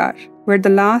Shiar were the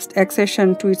last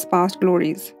accession to its past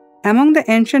glories. Among the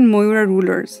ancient Mayura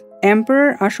rulers,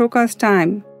 Emperor Ashoka's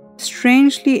time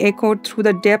strangely echoed through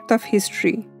the depth of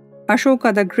history.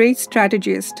 Ashoka, the great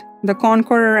strategist, the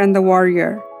conqueror and the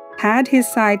warrior, had his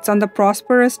sights on the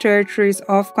prosperous territories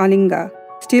of Kalinga,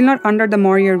 still not under the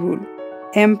Maurya rule.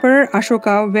 Emperor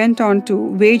Ashoka went on to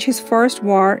wage his first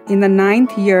war in the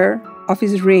 9th year of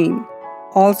his reign,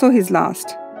 also his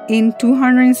last, in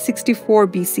 264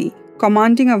 BC,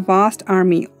 commanding a vast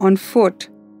army on foot,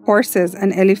 horses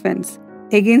and elephants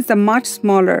against the much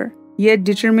smaller yet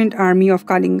determined army of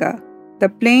Kalinga. The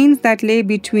plains that lay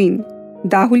between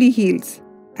Dahuli Hills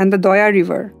and the Doya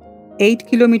River, 8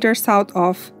 kilometers south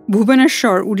of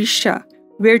Bhubaneswar, Odisha,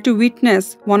 were to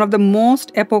witness one of the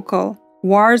most epochal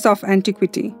wars of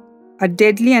antiquity. A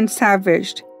deadly and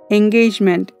savage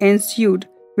engagement ensued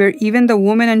where even the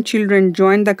women and children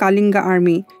joined the Kalinga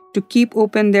army to keep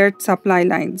open their supply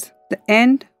lines. The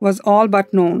end was all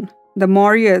but known. The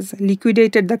Mauryas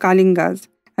liquidated the Kalingas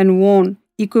and won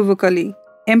equivocally.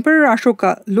 Emperor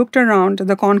Ashoka looked around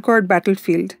the conquered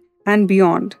battlefield and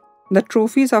beyond, the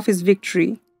trophies of his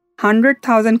victory.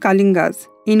 100,000 Kalingas,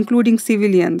 including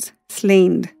civilians,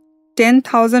 slain.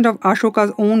 10,000 of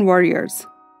Ashoka's own warriors.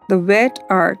 The wet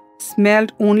earth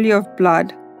smelled only of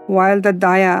blood, while the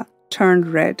Daya turned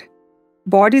red.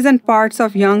 Bodies and parts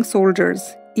of young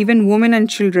soldiers, even women and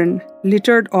children,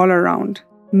 littered all around,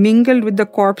 mingled with the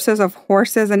corpses of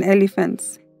horses and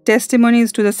elephants,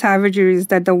 testimonies to the savageries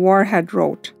that the war had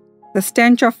wrought. The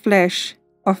stench of flesh,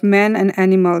 of men and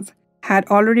animals, had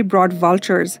already brought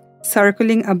vultures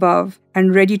circling above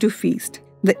and ready to feast.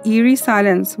 The eerie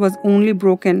silence was only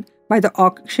broken by the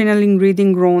occasionally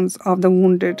breathing groans of the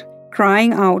wounded,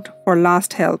 crying out for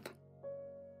last help.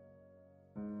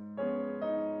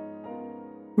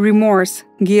 Remorse,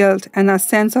 guilt, and a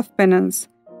sense of penance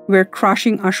were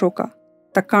crushing Ashoka.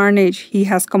 The carnage he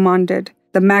has commanded,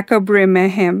 the macabre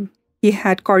mayhem he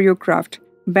had choreographed,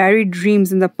 buried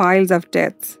dreams in the piles of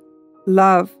deaths.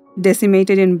 Love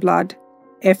decimated in blood,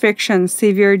 affection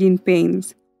severed in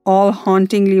pains, all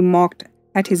hauntingly mocked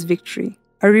at his victory.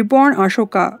 A reborn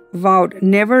Ashoka vowed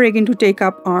never again to take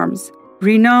up arms,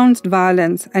 renounced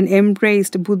violence, and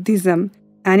embraced Buddhism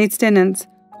and its tenets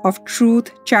of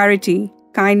truth, charity,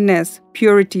 kindness,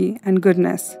 purity, and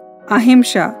goodness.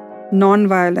 Ahimsa,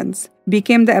 non-violence,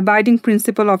 became the abiding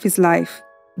principle of his life.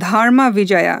 Dharma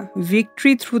Vijaya,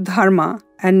 victory through dharma,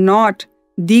 and not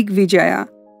Dig Vijaya,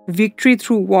 victory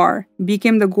through war,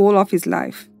 became the goal of his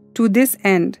life. To this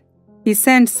end, he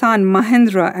sent son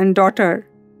Mahendra and daughter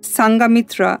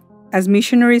Sangamitra as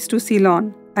missionaries to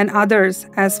Ceylon and others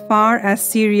as far as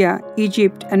Syria,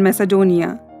 Egypt, and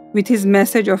Macedonia with his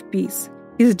message of peace.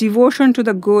 His devotion to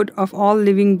the good of all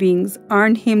living beings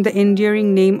earned him the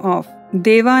endearing name of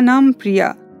Devanam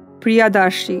Priya,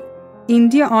 Priyadarshi.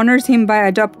 India honors him by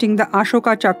adopting the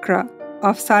Ashoka Chakra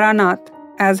of Saranath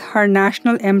as her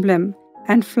national emblem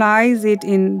and flies it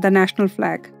in the national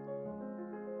flag.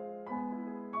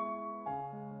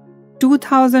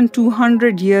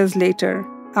 2,200 years later,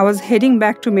 I was heading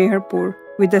back to Meherpur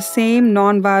with the same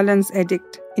non-violence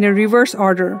edict in a reverse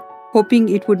order, hoping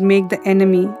it would make the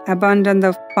enemy abandon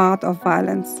the path of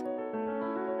violence.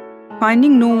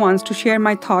 Finding no one to share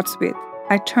my thoughts with,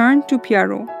 I turned to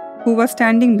Pere, who was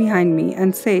standing behind me,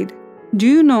 and said, "Do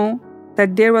you know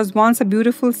that there was once a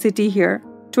beautiful city here,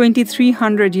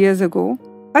 2,300 years ago?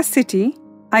 A city?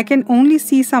 I can only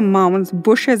see some mounds,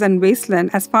 bushes, and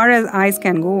wasteland as far as eyes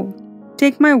can go.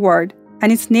 Take my word,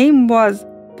 and its name was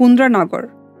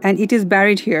Pundranagar, and it is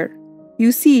buried here.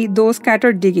 You see those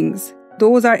scattered diggings?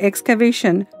 Those are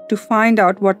excavation to find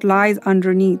out what lies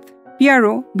underneath."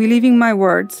 Pere, believing my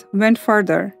words, went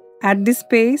further. "At this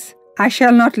pace, I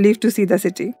shall not live to see the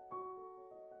city."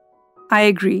 I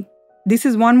agree. This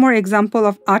is one more example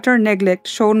of utter neglect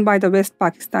shown by the West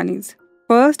Pakistanis.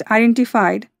 First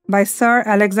identified by Sir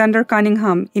Alexander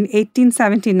Cunningham in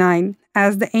 1879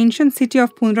 as the ancient city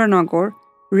of Pundranagar,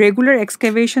 regular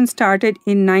excavation started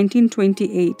in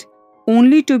 1928,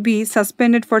 only to be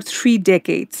suspended for 3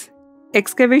 decades.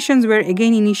 Excavations were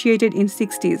again initiated in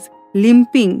 60s,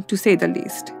 limping to say the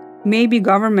least. Maybe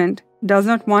government does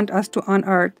not want us to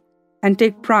unearth and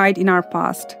take pride in our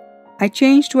past. I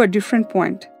changed to a different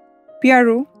point.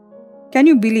 Pere, can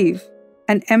you believe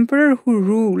an emperor who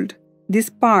ruled this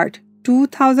part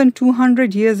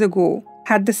 2,200 years ago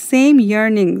had the same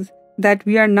yearnings that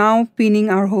we are now pinning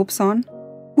our hopes on?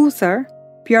 Who, sir?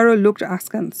 Pere looked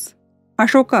askance.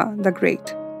 Ashoka the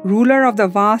Great, ruler of the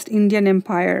vast Indian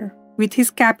Empire, with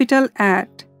his capital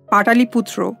at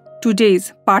Pataliputra,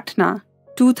 today's Patna,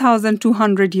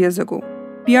 2,200 years ago.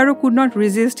 Pere could not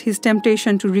resist his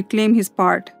temptation to reclaim his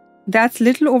part. That's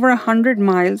little over 100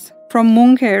 miles from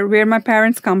Munger, where my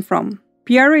parents come from.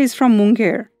 Pere is from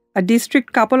Munger, a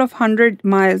district couple of 100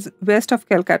 miles west of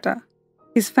Calcutta.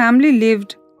 His family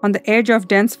lived on the edge of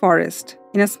dense forest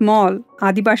in a small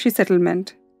Adibashi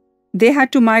settlement. They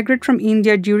had to migrate from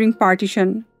India during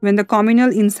partition when the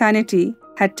communal insanity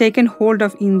had taken hold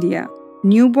of India.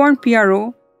 Newborn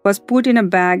Pere was put in a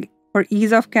bag for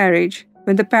ease of carriage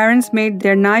when the parents made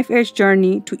their knife-edge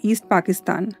journey to East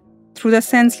Pakistan. Through the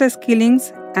senseless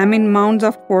killings amid mounds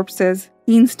of corpses,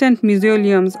 instant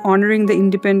mausoleums honoring the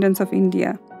independence of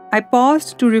India, I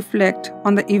paused to reflect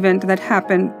on the event that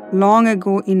happened long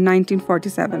ago in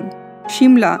 1947.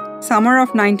 Shimla, summer of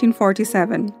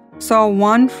 1947, saw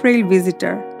one frail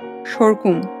visitor,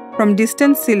 Shorkum, from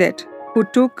distant Sylhet, who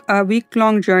took a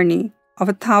week-long journey of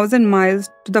 1,000 miles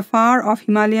to the far-off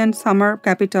Himalayan summer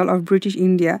capital of British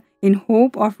India in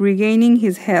hope of regaining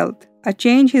his health, a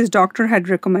change his doctor had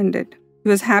recommended. He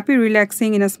was happy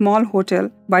relaxing in a small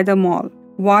hotel by the mall,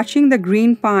 watching the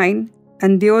green pine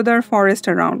and deodar forest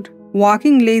around,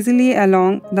 walking lazily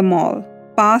along the mall,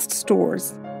 past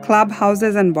stores,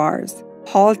 clubhouses and bars,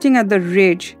 halting at the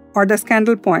ridge or the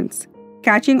scandal points,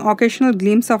 catching occasional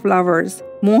glimpse of lovers,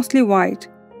 mostly white,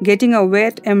 getting a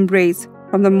wet embrace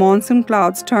from the monsoon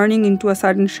clouds turning into a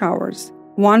sudden showers,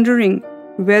 wondering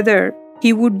whether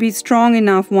he would be strong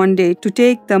enough one day to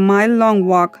take the mile-long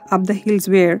walk up the hills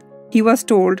where, he was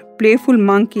told, playful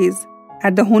monkeys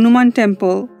at the Hanuman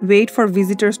temple wait for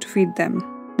visitors to feed them.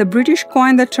 The British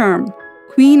coined the term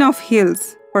Queen of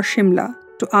Hills for Shimla.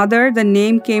 To others, the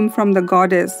name came from the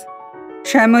goddess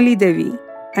Shamali Devi,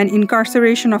 an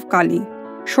incarceration of Kali.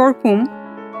 Shorkum,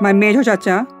 my Mejo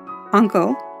Chacha,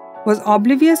 uncle, was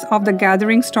oblivious of the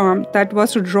gathering storm that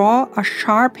was to draw a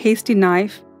sharp, hasty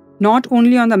knife not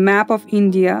only on the map of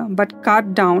India but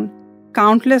cut down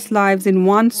countless lives in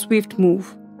one swift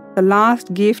move, the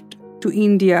last gift to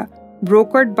India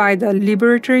brokered by the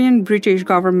libertarian British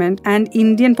government and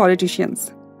Indian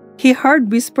politicians. He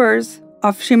heard whispers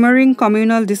of shimmering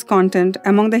communal discontent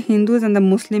among the Hindus and the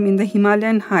Muslims in the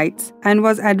Himalayan heights and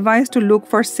was advised to look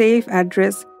for safe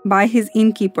address by his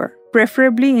innkeeper,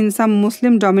 preferably in some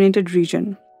Muslim-dominated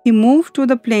region. He moved to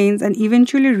the plains and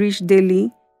eventually reached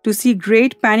Delhi to see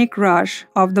great panic rush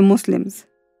of the Muslims.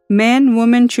 Men,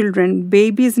 women, children,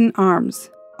 babies in arms,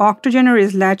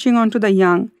 octogenaries latching onto the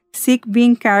young, sick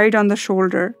being carried on the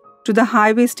shoulder to the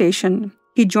highway station.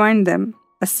 He joined them.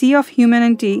 A sea of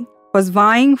humanity was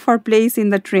vying for place in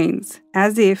the trains,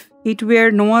 as if it were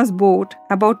Noah's boat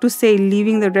about to sail,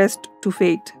 leaving the rest to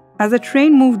fate. As the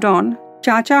train moved on,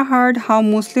 Chacha heard how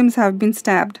Muslims have been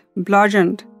stabbed,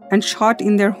 bludgeoned, and shot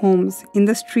in their homes, in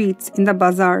the streets, in the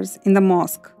bazaars, in the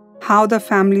mosque. How the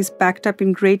families packed up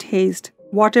in great haste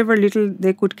whatever little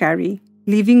they could carry,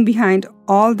 leaving behind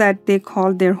all that they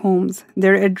called their homes,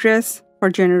 their address for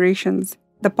generations,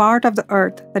 the part of the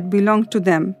earth that belonged to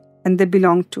them and they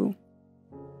belonged to.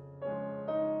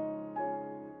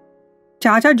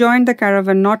 Chacha joined the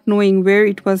caravan not knowing where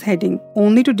it was heading,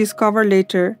 only to discover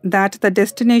later that the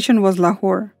destination was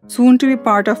Lahore, soon to be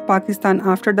part of Pakistan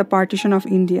after the partition of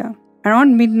India.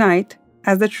 Around midnight,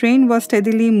 as the train was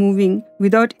steadily moving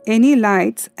without any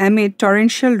lights amid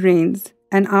torrential rains,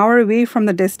 an hour away from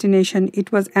the destination,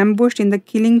 it was ambushed in the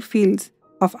killing fields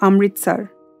of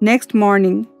Amritsar. Next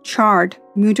morning, charred,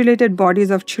 mutilated bodies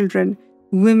of children,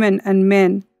 women and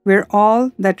men were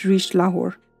all that reached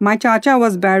Lahore. My Chacha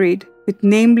was buried with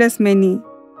nameless many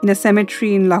in a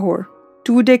cemetery in Lahore.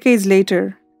 2 decades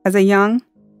later, as a young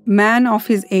man of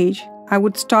his age, I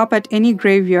would stop at any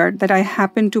graveyard that I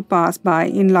happened to pass by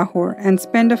in Lahore and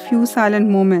spend a few silent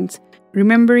moments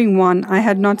remembering one I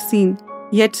had not seen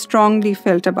yet strongly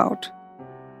felt about.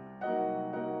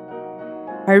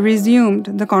 I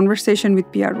resumed the conversation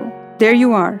with Pere. There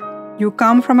you are. You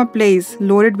come from a place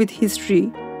loaded with history,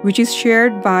 which is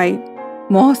shared by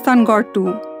Mohsena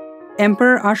too.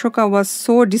 Emperor Ashoka was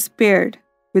so despaired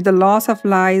with the loss of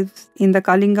lives in the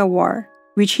Kalinga War,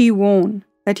 which he won,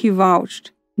 that he vowed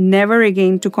never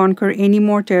again to conquer any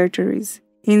more territories.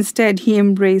 Instead, he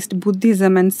embraced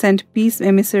Buddhism and sent peace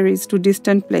emissaries to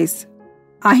distant places.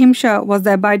 Ahimsa was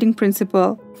the abiding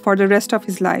principle for the rest of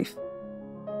his life.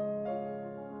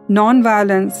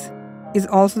 Non-violence is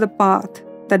also the path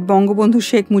that Bangabandhu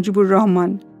Sheikh Mujibur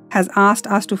Rahman has asked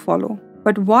us to follow.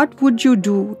 But what would you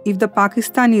do if the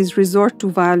Pakistanis resort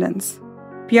to violence?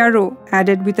 Pere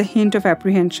added with a hint of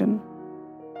apprehension.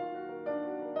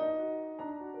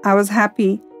 I was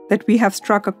happy that we have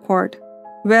struck a chord.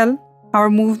 Well, our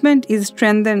movement is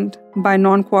strengthened by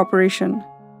non-cooperation.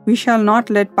 We shall not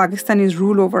let Pakistanis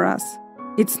rule over us.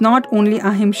 It's not only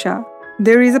ahimsa.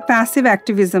 There is a passive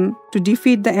activism to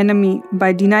defeat the enemy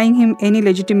by denying him any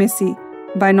legitimacy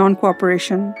by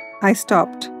non-cooperation. I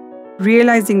stopped,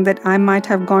 realizing that I might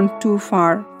have gone too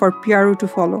far for Pere to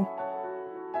follow.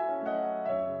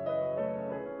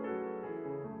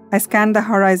 I scanned the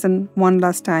horizon one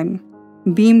last time,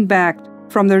 beamed back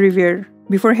from the riviera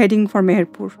before heading for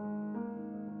Meherpur.